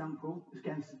first example,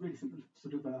 again, this is really simple,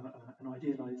 sort of an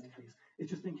idealized case.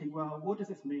 It's just thinking, well, what does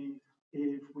this mean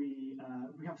if we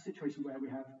have a situation where we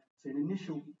have, say, an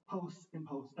initial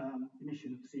impulse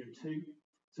emission of CO2,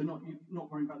 so not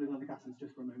worrying about those other gases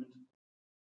just for a moment.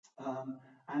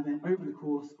 And then over the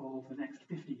course of the next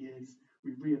 50 years,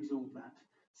 we reabsorb that.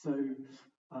 So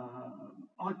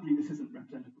I believe this isn't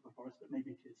representative of a forest, but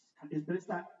maybe it is. But it's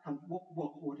that kind of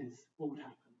what would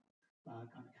happen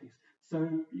kind of case.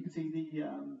 So you can see the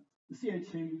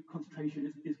CO2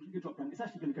 concentration is going to drop down. It's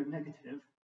actually going to go negative,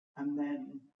 and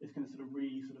then it's going to sort of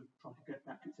try to get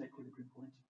back to its equilibrium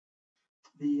point.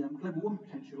 The global warming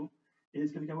potential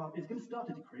is going to go up. It's going to start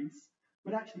to decrease,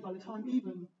 but actually by the time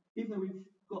even though we've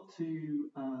got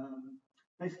to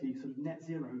basically sort of net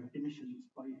zero emissions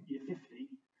by year 50,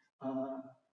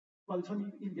 by the time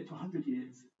you even get to 100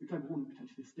 years, the global warming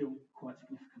potential is still quite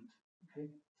significant. Okay,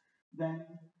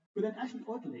 but then actually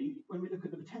oddly, when we look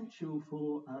at the potential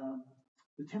for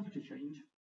the temperature change,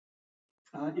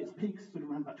 its peaks sort of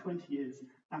around about 20 years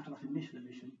after that initial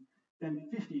emission. Then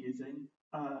 50 years in,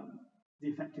 the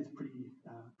effect is pretty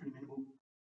minimal.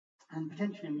 And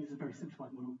potentially, I mean, this is a very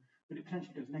simplified model, but it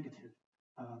potentially goes negative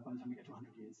by the time we get to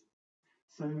 100 years.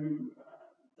 So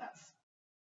that's,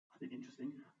 I think,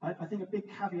 interesting. I think a big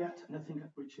caveat, and I think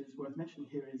which is worth mentioning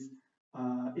here, is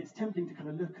it's tempting to kind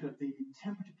of look at the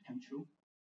temperature potential,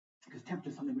 because temperature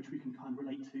is something which we can kind of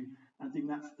relate to, and I think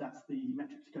that's the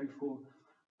metric to go for.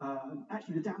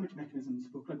 Actually, the damage mechanisms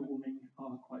for global warming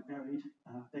are quite varied.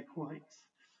 They're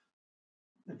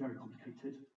very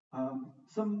complicated.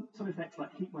 Some effects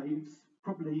like heat waves,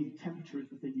 probably temperature is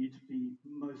the thing you'd be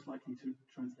most likely to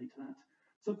translate to that.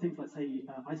 Some things like, say,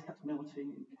 ice caps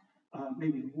melting,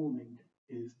 maybe warming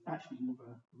is actually more of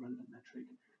a relevant metric.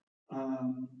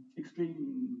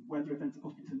 Extreme weather events,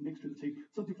 possibly it's a mixture of the two.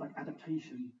 Some things like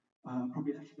adaptation,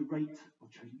 probably it's actually the rate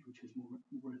of change which is more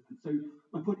relevant. So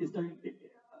my point is,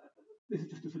 this is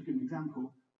just to sort of give an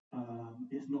example.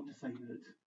 It's not to say that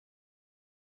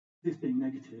this being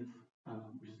negative,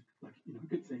 which is like a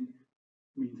good thing,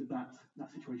 means that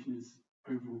situation is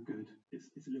overall good.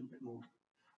 It's a little bit more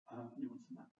nuanced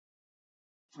than that.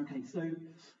 Okay, so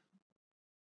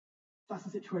that's the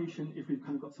situation if we've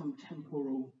kind of got some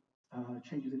temporal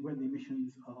changes in when the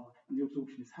emissions are and the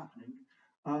absorption is happening.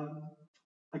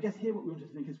 I guess here what we wanted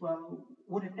to think is, well,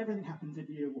 what if everything happens in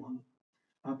year one,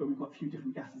 but we've got a few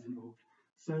different gases involved?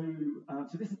 So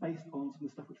this is based on some of the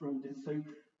stuff which Roland did. So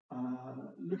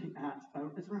looking at,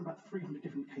 it's around about 300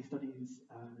 different case studies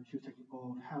she was taking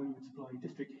of how you would supply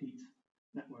district heat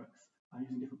networks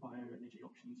using different bioenergy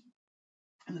options.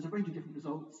 And there's a range of different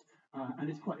results, and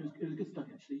it was a good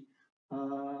study actually.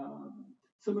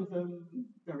 Some of them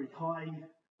very high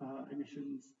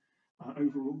emissions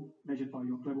overall, measured by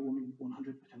your global warming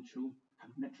 100 potential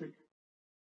kind of metric.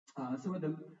 Some of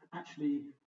them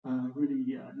actually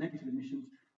really negative emissions.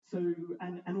 So,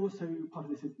 and also part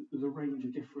of this is that there's a range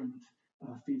of different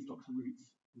feedstocks and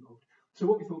routes involved. So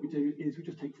what we thought we'd do is we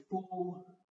just take 4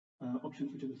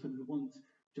 options, which are sort of the ones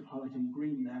which I've highlighted in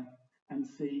green there, and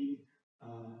see,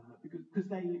 because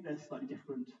they're slightly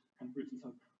different kind of routes and so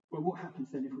on. Well, what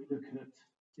happens then if we look at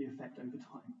the effect over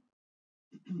time?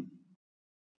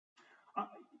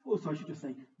 Also, I should just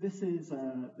say this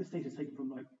data is taken from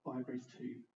like Biogas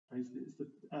 2.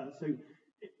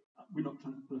 We're not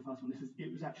trying to pull a fast one.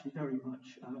 It was actually very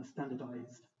much a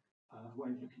standardised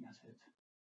way of looking at it.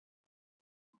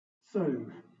 So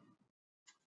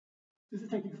this is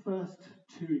taking the first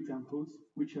 2 examples,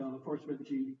 which are forestry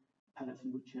energy pellets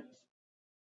and wood chips,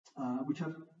 which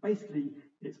are basically,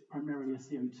 it's primarily a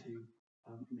CO2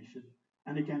 emission.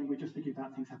 And again, we're just thinking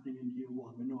about things happening in year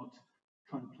 1. We're not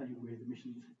trying to play with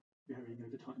emissions varying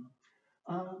over time.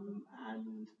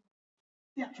 And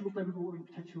the actual global warming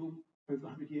potential over the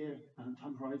 100-year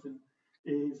time horizon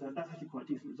is, that's actually quite a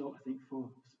decent result, I think,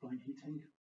 for supplying heating.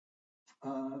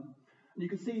 And you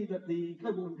can see that the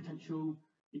global warming potential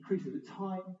increases with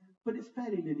time, but it's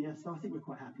fairly linear, so I think we're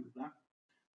quite happy with that.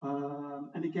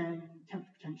 And again,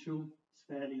 temperature potential is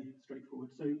fairly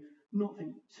straightforward, so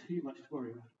nothing too much to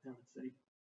worry about there, I'd say.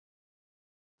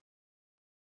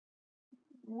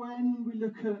 When we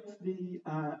look at the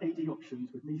AD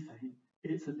options with methane,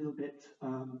 it's a little bit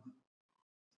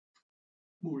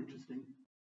more interesting.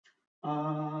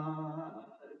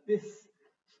 This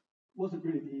wasn't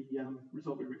really the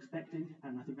result we were expecting,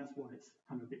 and I think that's why it's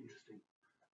kind of a bit interesting.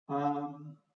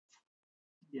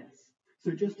 Yes,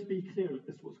 so just to be clear,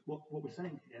 this was what we're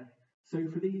saying here. So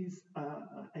for these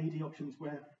AD options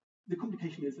where the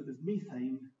complication is that there's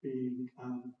methane being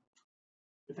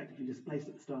effectively displaced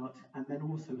at the start, and then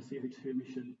also a CO2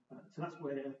 emission. So that's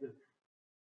where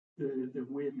the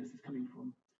weirdness is coming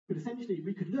from. But essentially,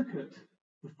 we could look at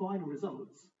the final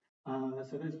results.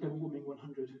 So those global warming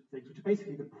 100 things, which are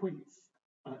basically the points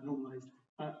normalised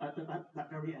at that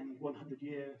very end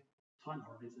 100-year time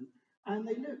horizon, and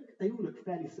they all look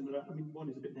fairly similar. I mean, one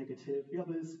is a bit negative, the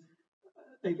others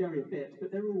they vary a bit,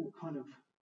 but they're all kind of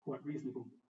quite reasonable.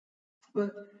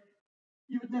 But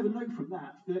you would never know from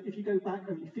that if you go back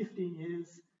only 15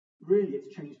 years, really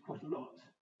it's changed quite a lot,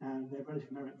 and their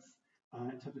relative merits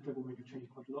in terms of global warming have changed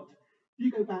quite a lot. If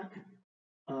you go back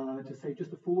to say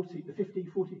just the 50,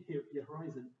 40-year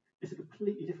horizon, it's a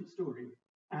completely different story,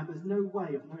 and there's no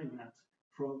way of knowing that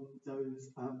from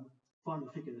those final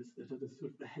figures that are the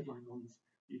sort of the headline ones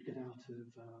you'd get out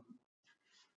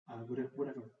of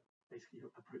whatever basically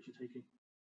approach you're taking.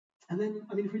 And then,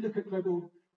 I mean, if we look at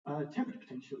global temperature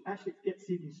potential, actually it gets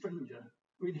even stranger.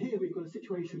 I mean, here we've got a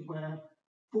situation where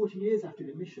 40 years after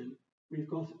the emission, we've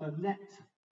got a net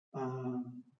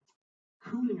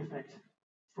cooling effect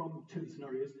from 2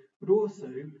 scenarios, but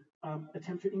also a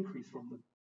temperature increase from them.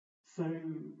 So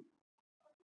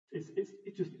I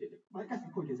guess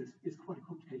the point is it's quite a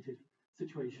complicated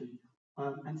situation,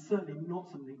 and certainly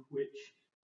not something which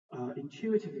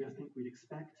intuitively I think we'd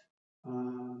expect,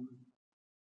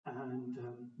 and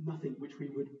nothing which we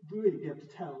would really be able to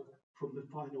tell from the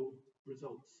final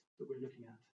results that we're looking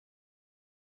at.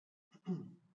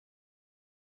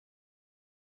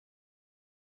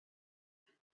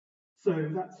 So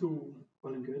that's all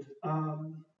well and good.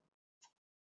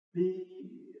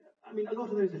 I mean, a lot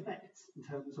of those effects in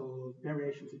terms of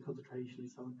variations in concentration and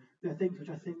so on, they're things which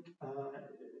I think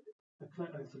sort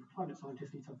of climate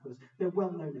scientists need to uncover. They're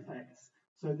well-known effects,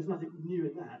 so there's nothing new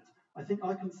in that. I think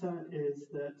our concern is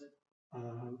that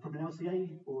from an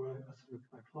LCA or a sort of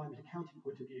a climate accounting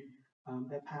point of view,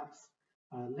 they're perhaps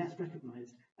less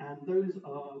recognised, and those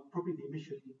are probably the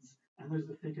emissions, and those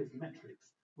are the figures and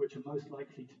metrics which are most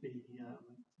likely to be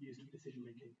used for decision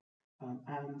making.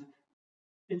 And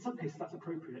in some cases that's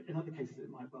appropriate, in other cases it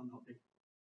might well not be.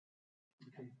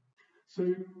 Okay,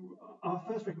 so our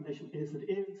first recommendation is that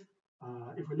if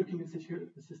we're looking at a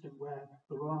system where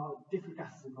there are different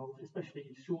gases involved,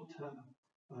 especially short-term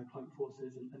climate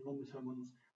forces and longer-term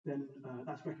ones, then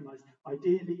that's recognised,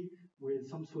 ideally with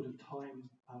some sort of time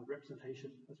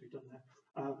representation, as we've done there.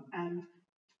 And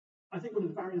I think one of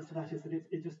the barriers to that is that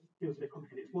it just feels a bit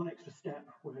complicated. It's one extra step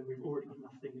where we've already got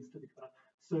enough things to think about.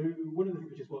 So one of the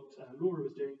things, which is what Laura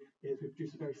was doing, is we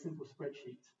produced a very simple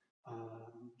spreadsheet,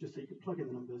 just so you can plug in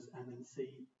the numbers and then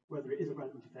see whether it is a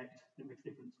relevant effect that makes a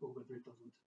difference or whether it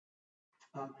doesn't.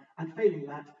 And failing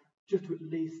that, just to at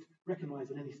least recognise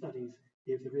in any studies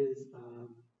if there is,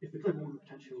 if the global warming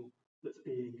potential that's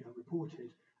being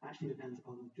reported actually depends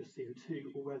upon just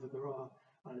CO2, or whether there are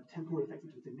temporal effects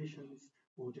in terms of emissions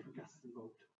or different gases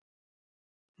involved.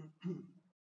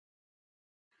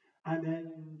 And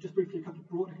then just briefly a couple of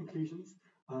broader conclusions.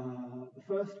 The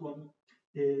first one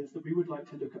is that we would like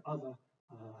to look at other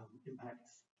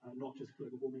impacts, not just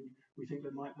global warming. We think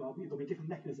there might well be, there'll be different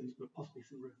mechanisms, but possibly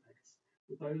similar effects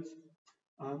with those.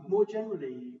 More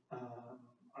generally,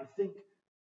 I think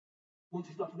once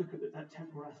you start to look at that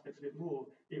temporal aspect a bit more,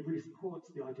 it really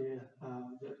supports the idea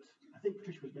that I think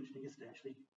Patricia was mentioning yesterday,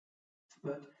 actually.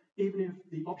 But even if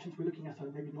the options we're looking at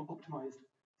are maybe not optimized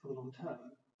for the long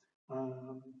term,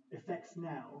 effects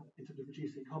now in terms of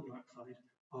reducing carbon dioxide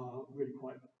are really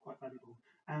quite valuable.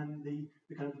 And the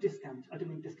kind of discount, I don't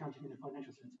mean discounting in a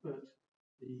financial sense, but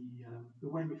the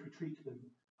way in which we treat them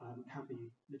can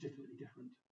be legitimately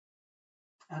different.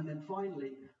 And then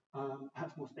finally,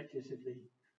 perhaps more speculatively,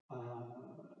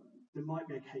 there might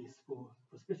be a case for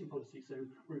splitting policy. So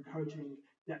we're encouraging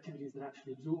the activities that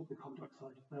actually absorb the carbon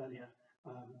dioxide earlier,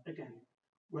 again,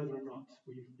 whether or not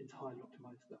we've entirely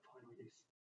optimized that final use.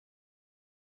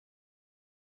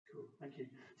 Cool, thank you.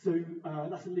 So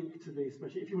that's a link to the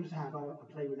spreadsheet. If you wanted to have a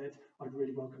play with it, I'd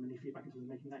really welcome any feedback into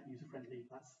making that user-friendly.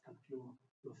 That's kind of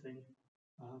your thing.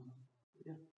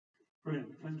 Yeah.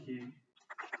 Brilliant, thank you.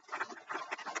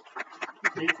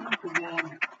 Okay, time for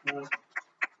one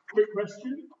quick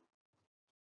question.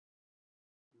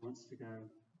 Who wants to go?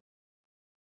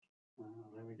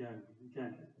 There we go. Okay.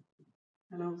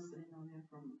 Hello, Julia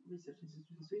from Research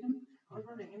Institute in Sweden. I was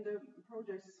wondering, in the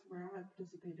projects where I have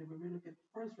participated, when we look at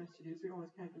forest residues, we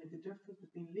always calculate the difference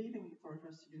between leaving forest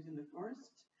residues in the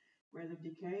forest, where they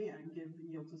decay and give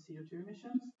yield to CO2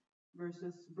 emissions,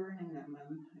 versus burning them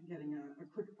and getting a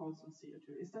quick pulse of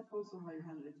CO2. Is that also how you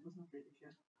handle it? It was not really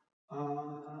clear.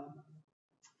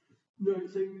 No,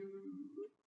 so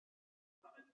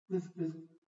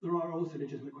there are also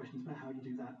legitimate questions about how you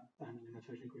do that, and I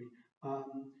totally agree.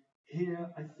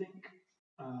 Here, I think,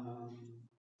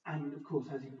 and of course,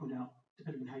 as you point out,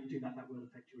 depending on how you do that, that will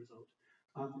affect your result.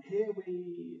 Here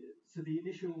so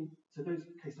those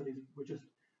case studies were just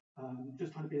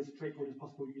trying to be as straightforward as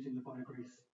possible using the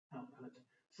Biogas output.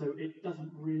 So it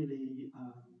doesn't really,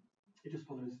 it just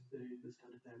follows the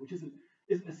standard there, which isn't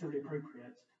necessarily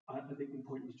appropriate. I think the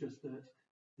point was just that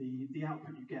the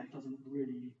output you get doesn't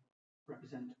really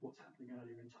represent what's happening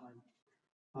earlier in time.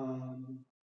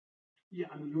 Yeah,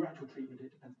 I mean, your actual treatment,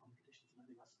 it depends on the conditions, and I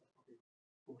think that's probably a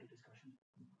broader discussion.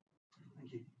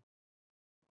 Thank you.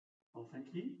 Well,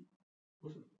 thank you.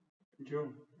 Awesome.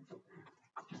 Enjoy.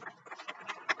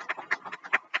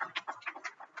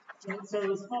 So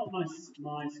as part of my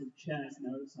sort of chair's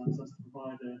notes, I was asked to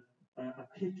provide a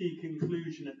pithy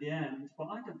conclusion at the end, but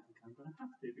I don't think I'm going to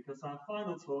have to, because our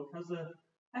final talk has an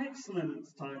excellent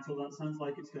title that sounds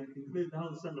like it's going to conclude the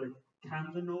whole assembly.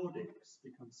 Can the Nordics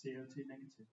become CO2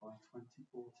 negative by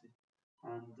 2040?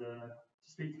 And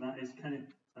to speak to that is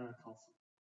Kenneth Karlsson.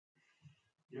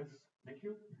 Yes, thank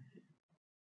you.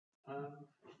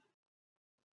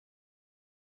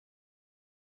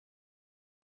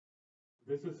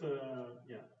 This is a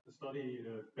study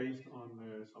based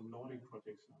on some Nordic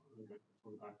projects.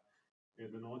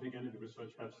 The Nordic Energy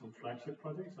Research have some flagship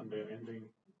projects, and they're ending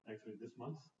actually this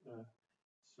month.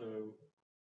 So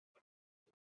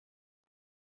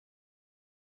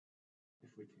if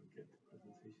we can get the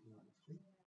presentation on the screen,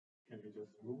 can we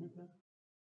just move it there?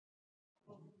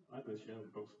 I will share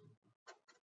both.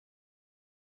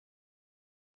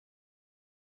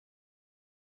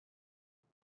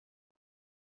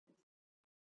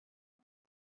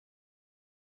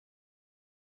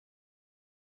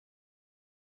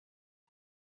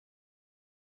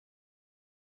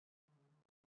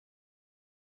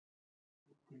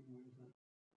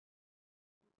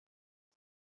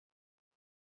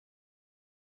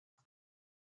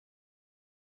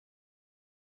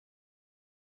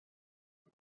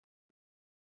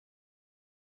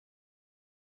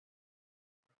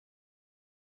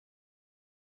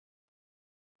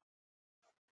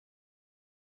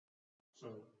 So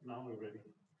now we're ready.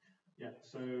 Yeah,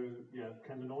 so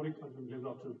can the Nordic countries live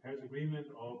up to the Paris Agreement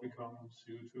or become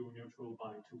CO2 neutral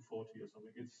by 2040 or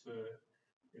something? It's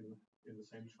in the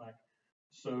same track.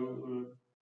 So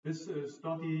this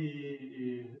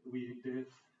study we did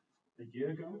a year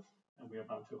ago, and we're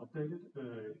about to update it.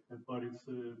 But it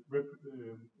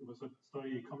was a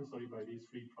common study by these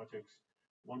three projects.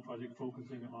 One project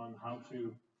focusing on how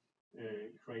to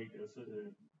create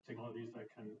technologies that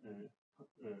can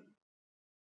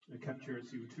capture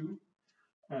CO2.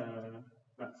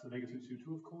 That's the negative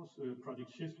CO2, of course.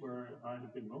 Project Shift, where I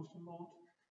have been most involved,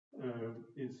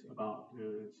 is about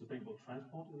sustainable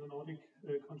transport in the Nordic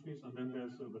countries. And then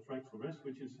there's the Flex for Rest,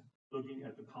 which is looking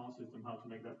at the power system, how to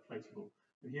make that flexible.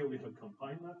 And here we have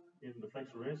combined that. In the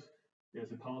Flex for Rest,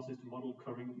 there's a power system model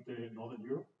covering the Northern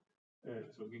Europe.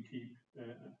 So we can keep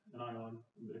an eye on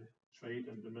trade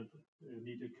and the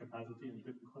needed capacity in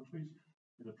different countries.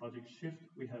 In the project Shift,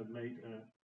 we have made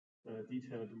a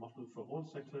detailed model for all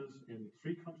sectors in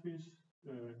 3 countries,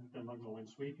 Denmark, Norway, and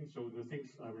Sweden. So the things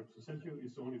I represent you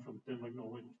is only from Denmark,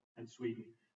 Norway, and Sweden.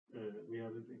 We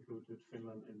haven't included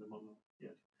Finland in the model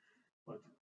yet, but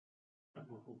that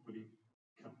will hopefully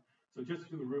come. So just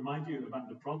to remind you about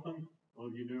the problem,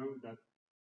 well, you know that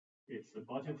it's a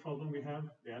budget problem we have.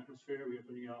 The atmosphere we are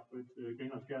filling up with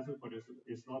greenhouse gases, but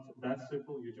it's not that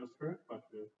simple. You just heard, but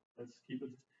let's keep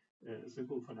it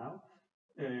simple for now.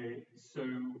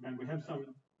 And we have some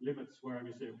limits where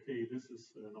we say, okay, this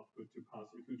is not good to pass.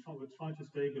 If we try to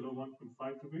stay below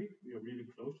 1.5 degrees, we are really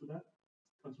close to that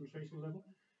concentration level.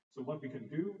 So what we can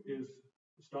do is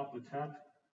stop the tap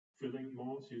filling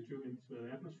more CO2 into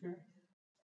the atmosphere.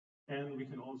 And we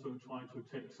can also try to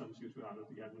take some CO2 out of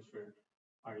the atmosphere,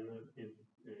 either in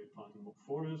planting more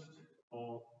forest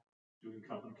or doing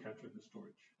carbon capture and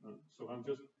storage. So I'm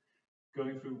just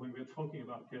going through, when we're talking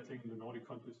about getting the Nordic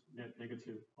countries net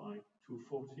negative by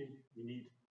 2040, we need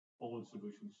all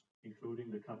solutions,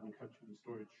 including the carbon capture and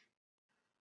storage.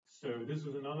 So this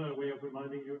is another way of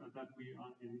reminding you that we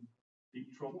are in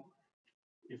deep trouble.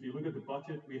 If you look at the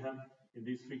budget we have in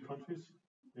these 3 countries,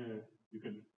 you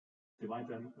can divide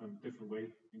them different ways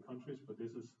in countries, but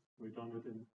we've done it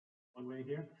in one way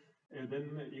here. And then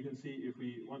you can see if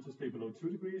we want to stay below 2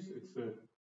 degrees, it's the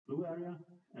blue area,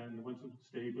 and want to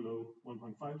stay below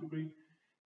 1.5 degrees,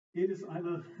 it is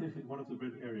either one of the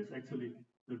red areas. Actually,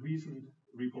 the recent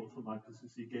report from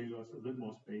IPCC gave us a little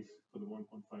more space for the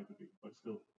 1.5 degree, but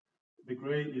still. The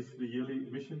gray is the yearly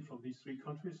emission from these 3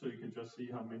 countries, so you can just see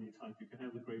how many times you can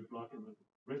have the gray block and the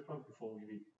red block before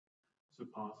we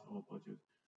surpass our budget.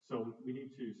 So we need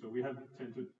to, so we have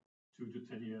 2 to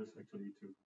 10 years actually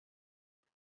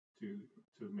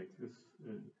to make this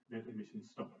net emission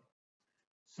stop.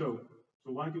 So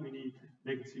why do we need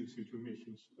negative CO2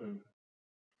 emissions?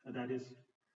 And that is,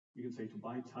 you can say, to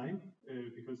buy time,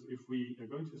 because if we are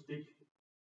going to stick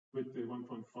with the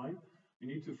 1.5, we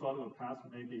need to follow a path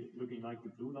maybe looking like the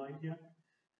blue line here.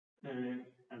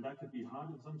 And that could be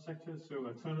hard in some sectors. So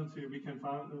alternatively, we can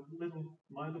find a little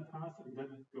milder path and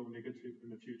then go negative in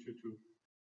the future to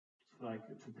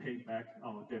pay back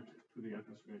our debt to the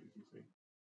atmosphere, you can say.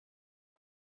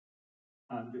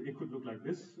 And it could look like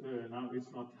this. Now,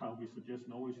 it's not how we suggest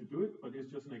Norway should do it, but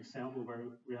it's just an example where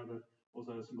we have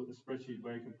also a spreadsheet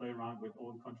where you can play around with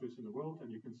all the countries in the world,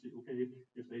 and you can see, okay,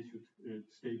 if they should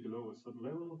stay below a certain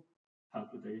level, how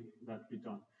could that be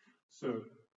done? So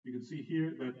you can see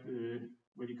here that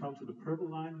when you come to the purple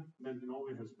line, then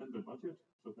Norway has spent their budget,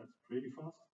 so that's pretty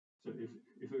fast. So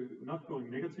if they're not going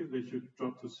negative, they should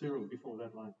drop to 0 before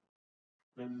that line.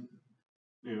 Then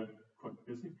they're quite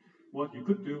busy. What you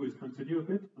could do is continue a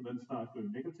bit and then start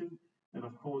going negative. And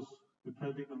of course,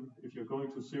 depending on if you're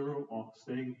going to 0 or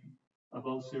staying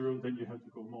above 0, then you have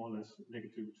to go more or less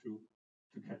negative to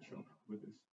catch up with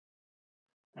this.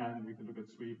 And we can look at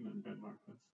Sweden and Denmark,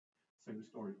 that's the same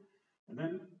story. And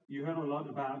then you heard a lot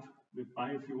about the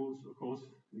biofuels, of course,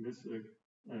 in this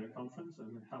conference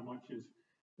and how much is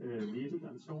needed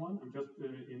and so on. And just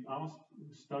in our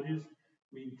studies,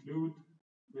 we include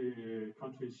the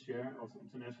country's share of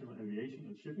international aviation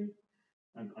and shipping.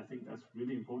 And I think that's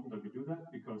really important that we do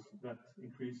that, because that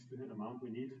increases the amount we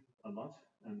need a lot.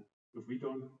 And if we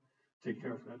don't take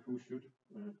care of that, who should?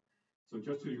 So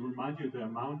just to remind you, the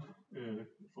amount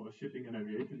for shipping and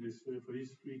aviation is for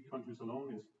these 3 countries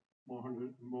alone is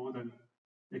more than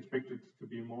expected to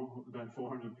be more than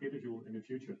 400 petajoule in the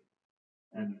future.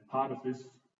 And part of this,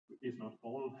 if not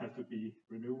all, have to be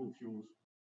renewable fuels.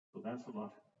 So that's a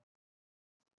lot.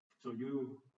 So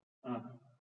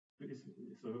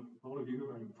so all of you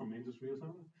from industry or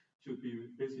something should be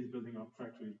busy building up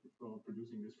factories for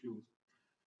producing these fuels.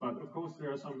 But of course,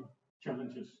 there are some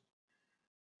challenges,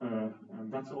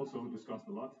 and that's also discussed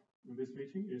a lot in this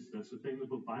meeting. Is there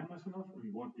sustainable biomass enough,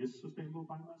 and what is sustainable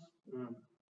biomass?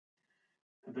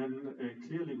 And then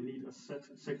clearly we need a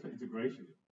sector integration.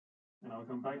 And I'll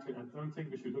come back to it. I don't think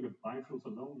we should look at biofuels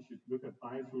alone. We should look at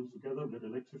biofuels together with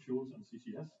electrofuels and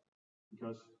CCS,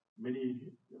 because many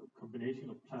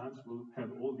combination of plants will have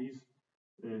all these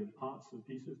parts and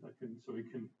pieces that can, so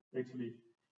it can actually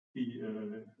be,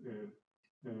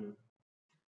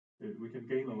 we can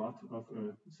gain a lot of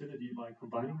synergy by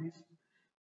combining these.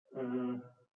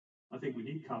 I think we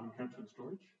need carbon capture and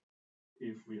storage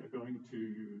if we are going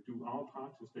to do our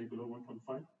part to stay below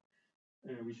 1.5.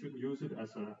 We shouldn't use it as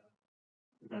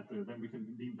then we can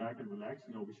lean back and relax.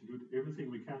 No, we should do everything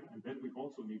we can, and then we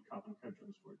also need carbon capture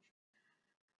and storage.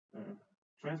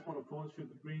 Transport, of course, should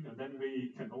be green, and then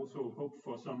we can also hope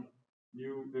for some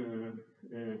new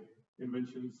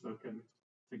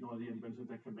technology inventions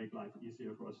that can make life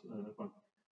easier for us. But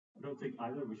I don't think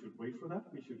either we should wait for that.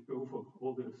 We should go for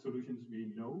all the solutions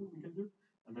we know we can do,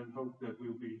 and then hope that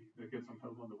we'll get some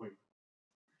help on the way.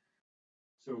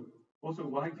 So also,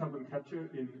 why carbon capture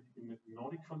in the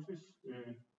Nordic countries?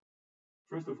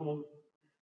 First of all,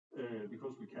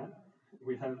 because we can.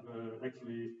 We have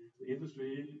actually the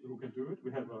industry who can do it.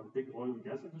 We have a big oil and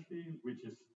gas industry,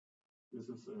 this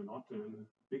is not a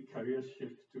big career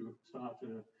shift to start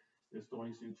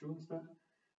storing CO2 instead.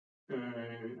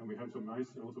 And we have some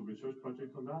nice also research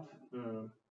projects on that.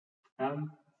 And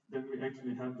then we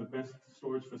actually have the best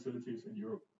storage facilities in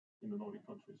Europe, in the Nordic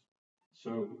countries.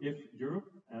 So if Europe,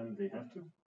 and they have to,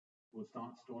 will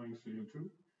start storing CO2,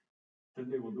 then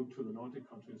they will look to the Nordic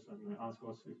countries and ask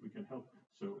us if we can help.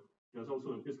 So there's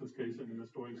also a business case in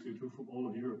storing CO2 from all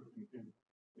of Europe in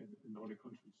Nordic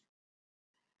countries.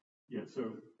 Yeah,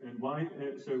 so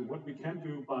what we can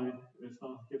do by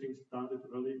getting started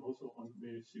early also on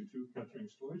the CO2 capturing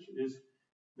storage is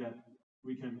that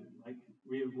we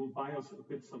will buy us a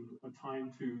bit a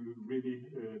time to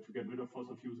really to get rid of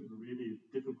fossil fuels in really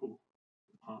difficult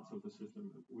parts of the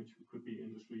system, which could be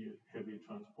industry, heavy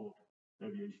transport,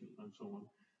 aviation, and so on.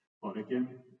 But again,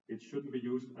 it shouldn't be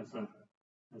used it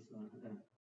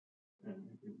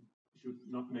should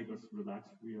not make us relax.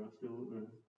 We are still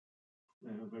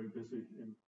very busy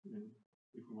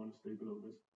if we want to stay below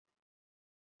this.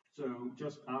 So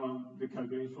just the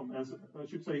calculations from, as I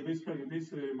should say, this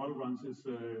model runs is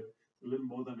a little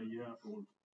more than a year old,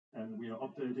 and we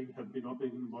have been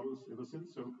updating the models ever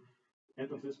since. So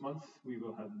end of this month, we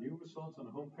will have new results on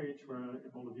the homepage where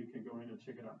all of you can go in and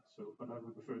check it out. So, but I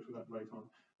will refer to that later on.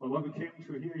 But what we came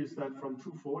to here is that from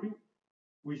 240,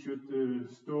 we should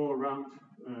store around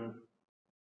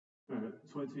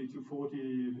 20 to 40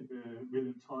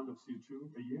 million tons of CO2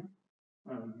 a year,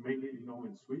 mainly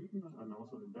in Sweden and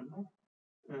also in Denmark.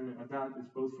 And that is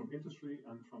both from industry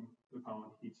and from the power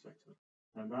and heat sector.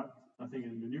 And that, I think,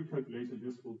 in the new calculation,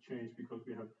 this will change because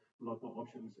we have a lot more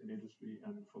options in industry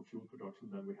and for fuel production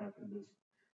than we have in this.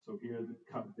 So here, the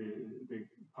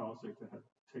power sector has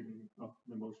taken up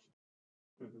the most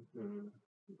of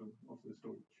the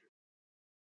storage.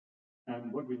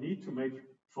 And what we need to make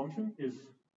function is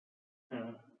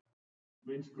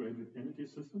the integrated energy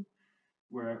system,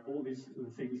 where all these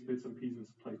things, bits and pieces,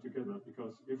 play together.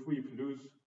 Because if we produce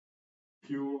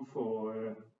fuel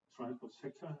for transport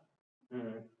sector,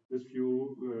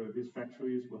 these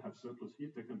factories will have surplus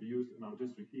heat that can be used in our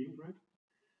district heating grid,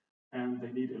 and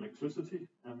they need electricity,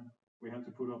 and we have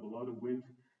to put up a lot of wind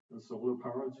and solar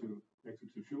power to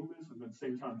fuel this, and at the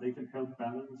same time they can help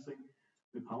balancing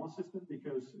the power system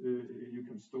because you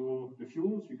can store the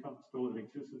fuels, you can't store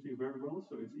electricity very well,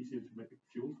 so it's easier to make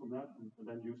fuel from that and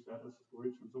then use that as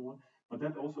storage and so on. But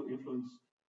that also influences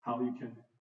how you can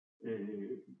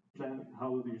plan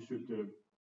how you should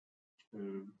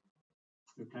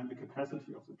plan the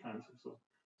capacity of the plants and so.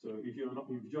 So if you're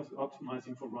just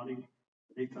optimizing for running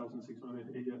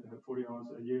 8,640 hours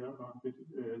a year,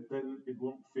 then it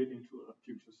won't fit into a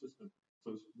future system.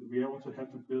 So we also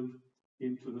have to build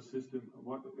into the system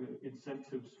what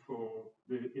incentives for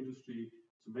the industry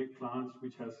to make plants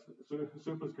which has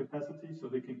surplus capacity so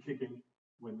they can kick in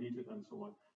when needed and so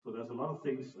on. So there's a lot of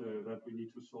things that we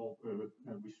need to solve,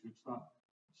 and we should start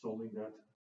solving that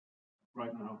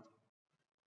right now.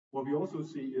 What we also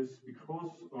see is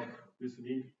because of this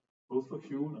need both for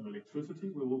fuel and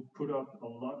electricity, we will put up a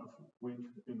lot of wind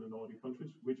in the Nordic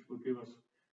countries, which will give us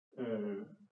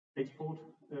export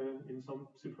in some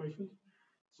situations.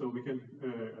 So we can,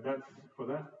 for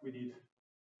that we need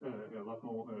a lot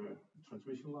more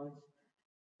transmission lines.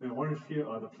 The orange here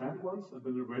are the planned ones, and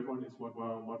then the red one is what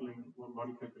our model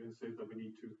calculation says that we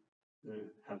need to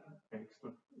have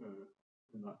extra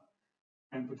in that.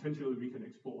 And potentially we can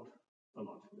export a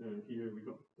lot. Here we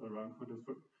got around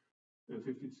 150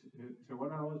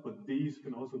 terawatt hours, but these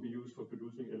can also be used for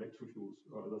producing electrofuels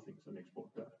or other things and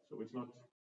export that. So it's not,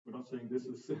 we're not saying this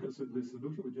is the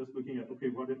solution, we're just looking at, okay,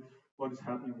 what is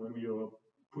happening when we are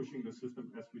pushing the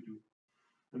system as we do.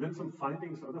 And then some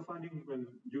findings, other findings when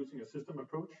using a system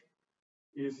approach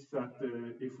is that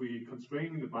if we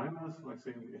constrain the biomass, like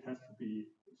saying it has to be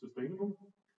sustainable,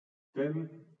 then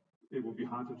it will be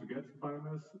harder to get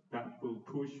biomass. That will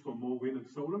push for more wind and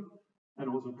solar, and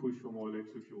also push for more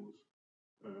electric fuels,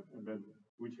 and then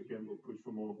which again will push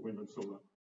for more wind and solar.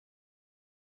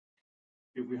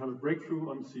 If we have a breakthrough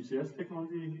on CCS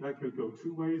technology, that could go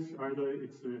two ways. Either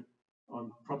it's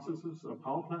on processes or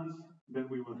power plants, then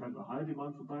we will have a high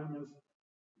demand for biomass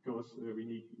because we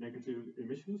need negative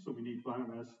emissions, so we need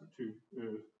biomass to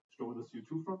store the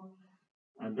CO2 from,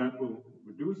 and that will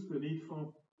reduce the need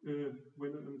for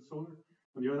wind and solar.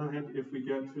 On the other hand, if we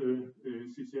get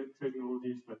CCS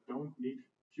technologies that don't need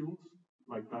fuels,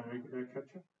 like direct air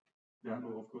capture, that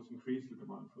will of course increase the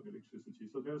demand for electricity.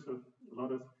 So there's a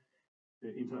lot of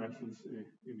interactions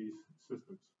in these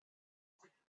systems.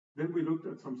 Then we looked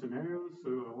at some scenarios, so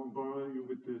I won't bore you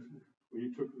with this.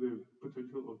 We took the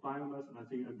potential of biomass, and I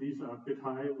think these are a bit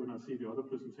high when I see the other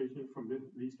presentation from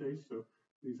these days, so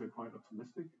these are quite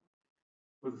optimistic.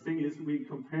 But the thing is, we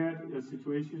compared a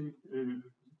situation,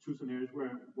 two scenarios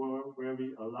where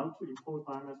we are allowed to import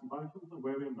biomass and biofuels and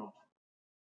where we are not.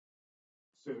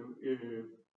 So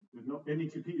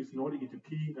NETP is Nordic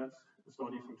ETP, that's a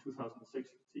study from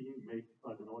 2016 made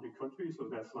by the Nordic countries, so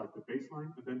that's like the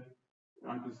baseline. But then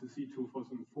IPCC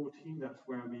 2014, that's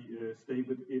where we stay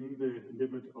within the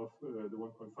limit of the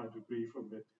 1.5 degree from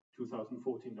the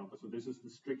 2014 number. So this is the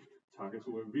strict target,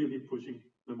 so we're really pushing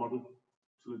the model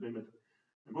to the limit.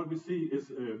 And what we see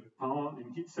is power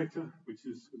in heat sector, which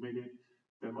is mainly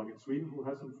Denmark and Sweden, who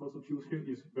has some fossil fuels here,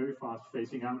 is very fast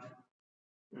phasing out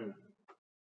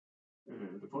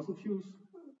the fossil fuels.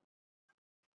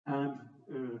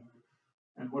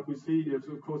 And what we see is,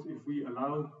 of course, if we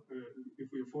allow, if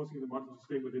we are forcing the model to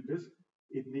stay within this,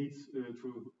 it needs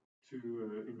to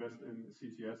invest in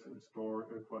CCS and store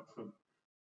quite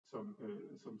some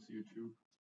CO2.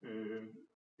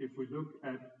 If we look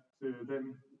at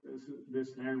then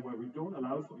this scenario where we don't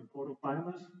allow for import of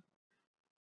biomass,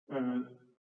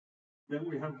 then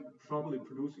we have trouble in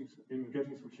producing, in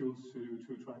getting some fuels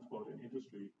to transport in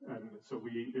industry, and so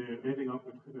we ending up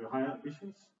with higher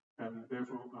emissions and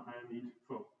therefore a higher need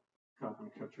for carbon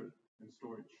capture and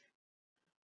storage.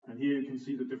 And here you can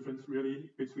see the difference really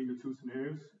between the two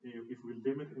scenarios. If we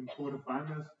limit import of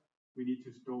biomass, we need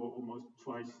to store almost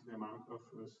twice the amount of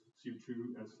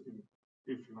CO2 as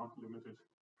if not limited.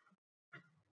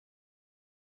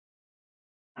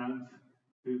 And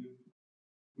the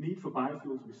need for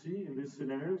biofuels we see in these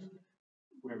scenarios,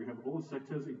 where we have all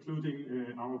sectors,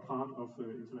 including our part of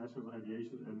international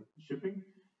aviation and shipping,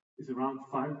 is around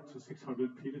 500 to 600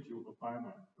 petajoule of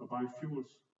biomass, or biofuels,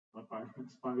 not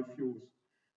biomass, biofuels.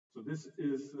 So this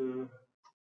is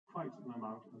quite an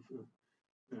amount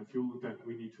of fuel that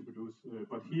we need to produce.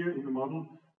 But here in the model,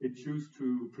 it chooses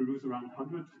to produce around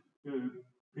 100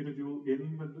 petajoule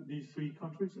in these three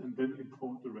countries and then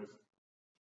import the rest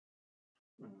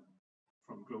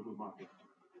from global market.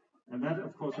 And that,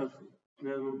 of course,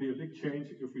 there will be a big change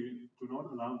if we do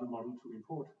not allow the model to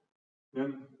import.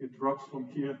 Then it drops from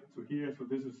here to here, so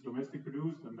this is domestic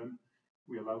produced, and then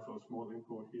we allow for a small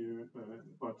import here,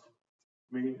 but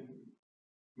mainly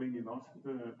not.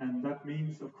 And that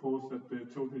means, of course, that the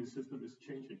total system is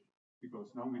changing, because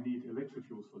now we need electric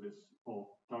fuels for this, or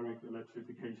direct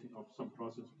electrification of some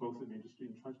process, both in industry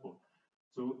and transport.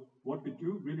 So what we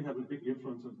do really have a big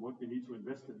influence on what we need to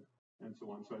invest in, and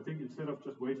so on. So I think instead of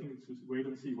just wait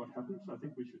and see what happens, I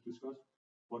think we should discuss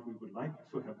what we would like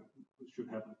to happen, should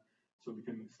happen, so we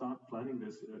can start planning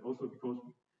this. Also because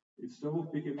it's so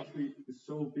big industry, it's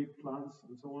so big plants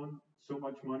and so on, so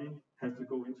much money has to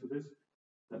go into this,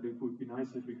 that it would be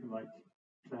nice if we can like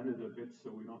plan it a bit,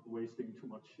 so we're not wasting too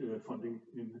much funding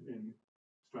in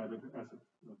stranded assets.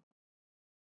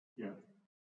 Yeah.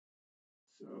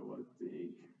 So I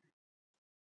think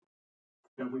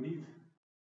that we need,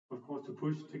 of course, to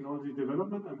push technology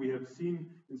development, and we have seen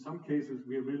in some cases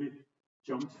we have really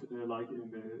jumped like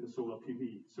in the solar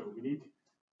PV. So we need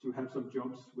to have some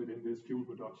jumps within this fuel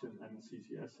production and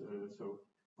CCS.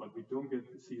 But we don't get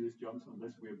to see these jumps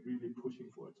unless we are really pushing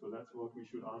for it. So that's what we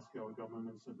should ask our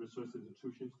governments and research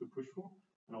institutions to push for,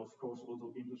 and of course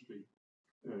also industry,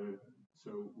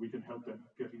 so we can help them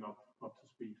getting up to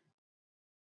speed.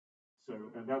 So,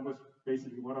 and that was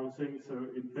basically what I was saying. So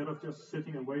instead of just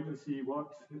sitting and wait and see what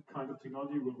kind of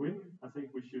technology will win, I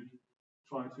think we should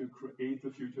try to create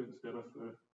the future instead of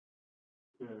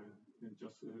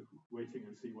just waiting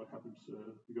and see what happens,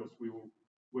 because we will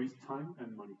waste time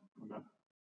and money on that.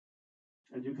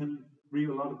 And you can read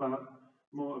a lot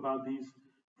more about these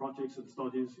projects and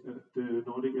studies at the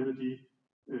Nordic Energy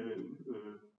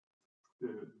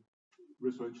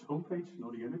research homepage,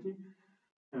 Nordic Energy,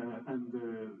 and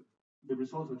the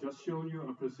results I just shown you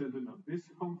are presented on this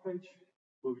homepage,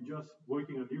 where we're just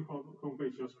working on a new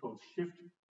homepage just called Shift,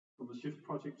 from the Shift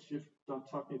project,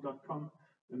 shift.topney.com,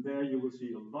 and there you will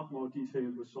see a lot more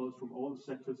detailed results from all the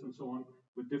sectors and so on,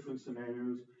 with different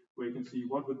scenarios, where you can see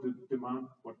what could the demand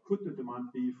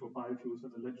be for biofuels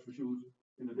and electric fuels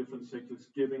in the different sectors,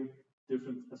 giving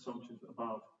different assumptions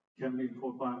about can we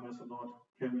import biomass or not,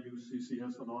 can we use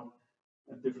CCS or not,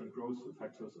 and different growth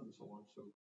factors and so on. So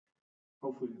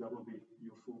hopefully that will be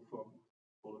useful for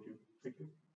all of you. Thank you.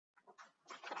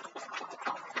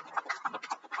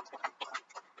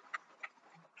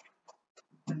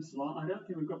 thanks a lot. I don't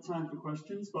think we've got time for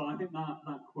questions, but I think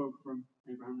that quote from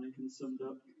Abraham Lincoln summed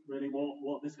up really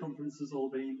what this conference has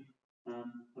all been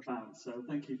about. So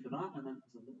thank you for that. And then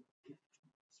there's a little gift.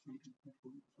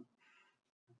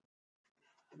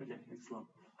 Okay, thanks a lot.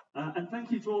 And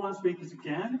thank you to all our speakers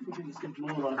again. If we can just give them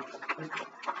all and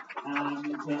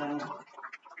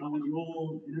I want you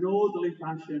all, in an orderly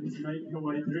fashion, to make your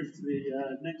way through to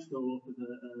the next door for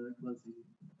the closing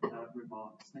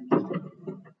remarks. Thank you.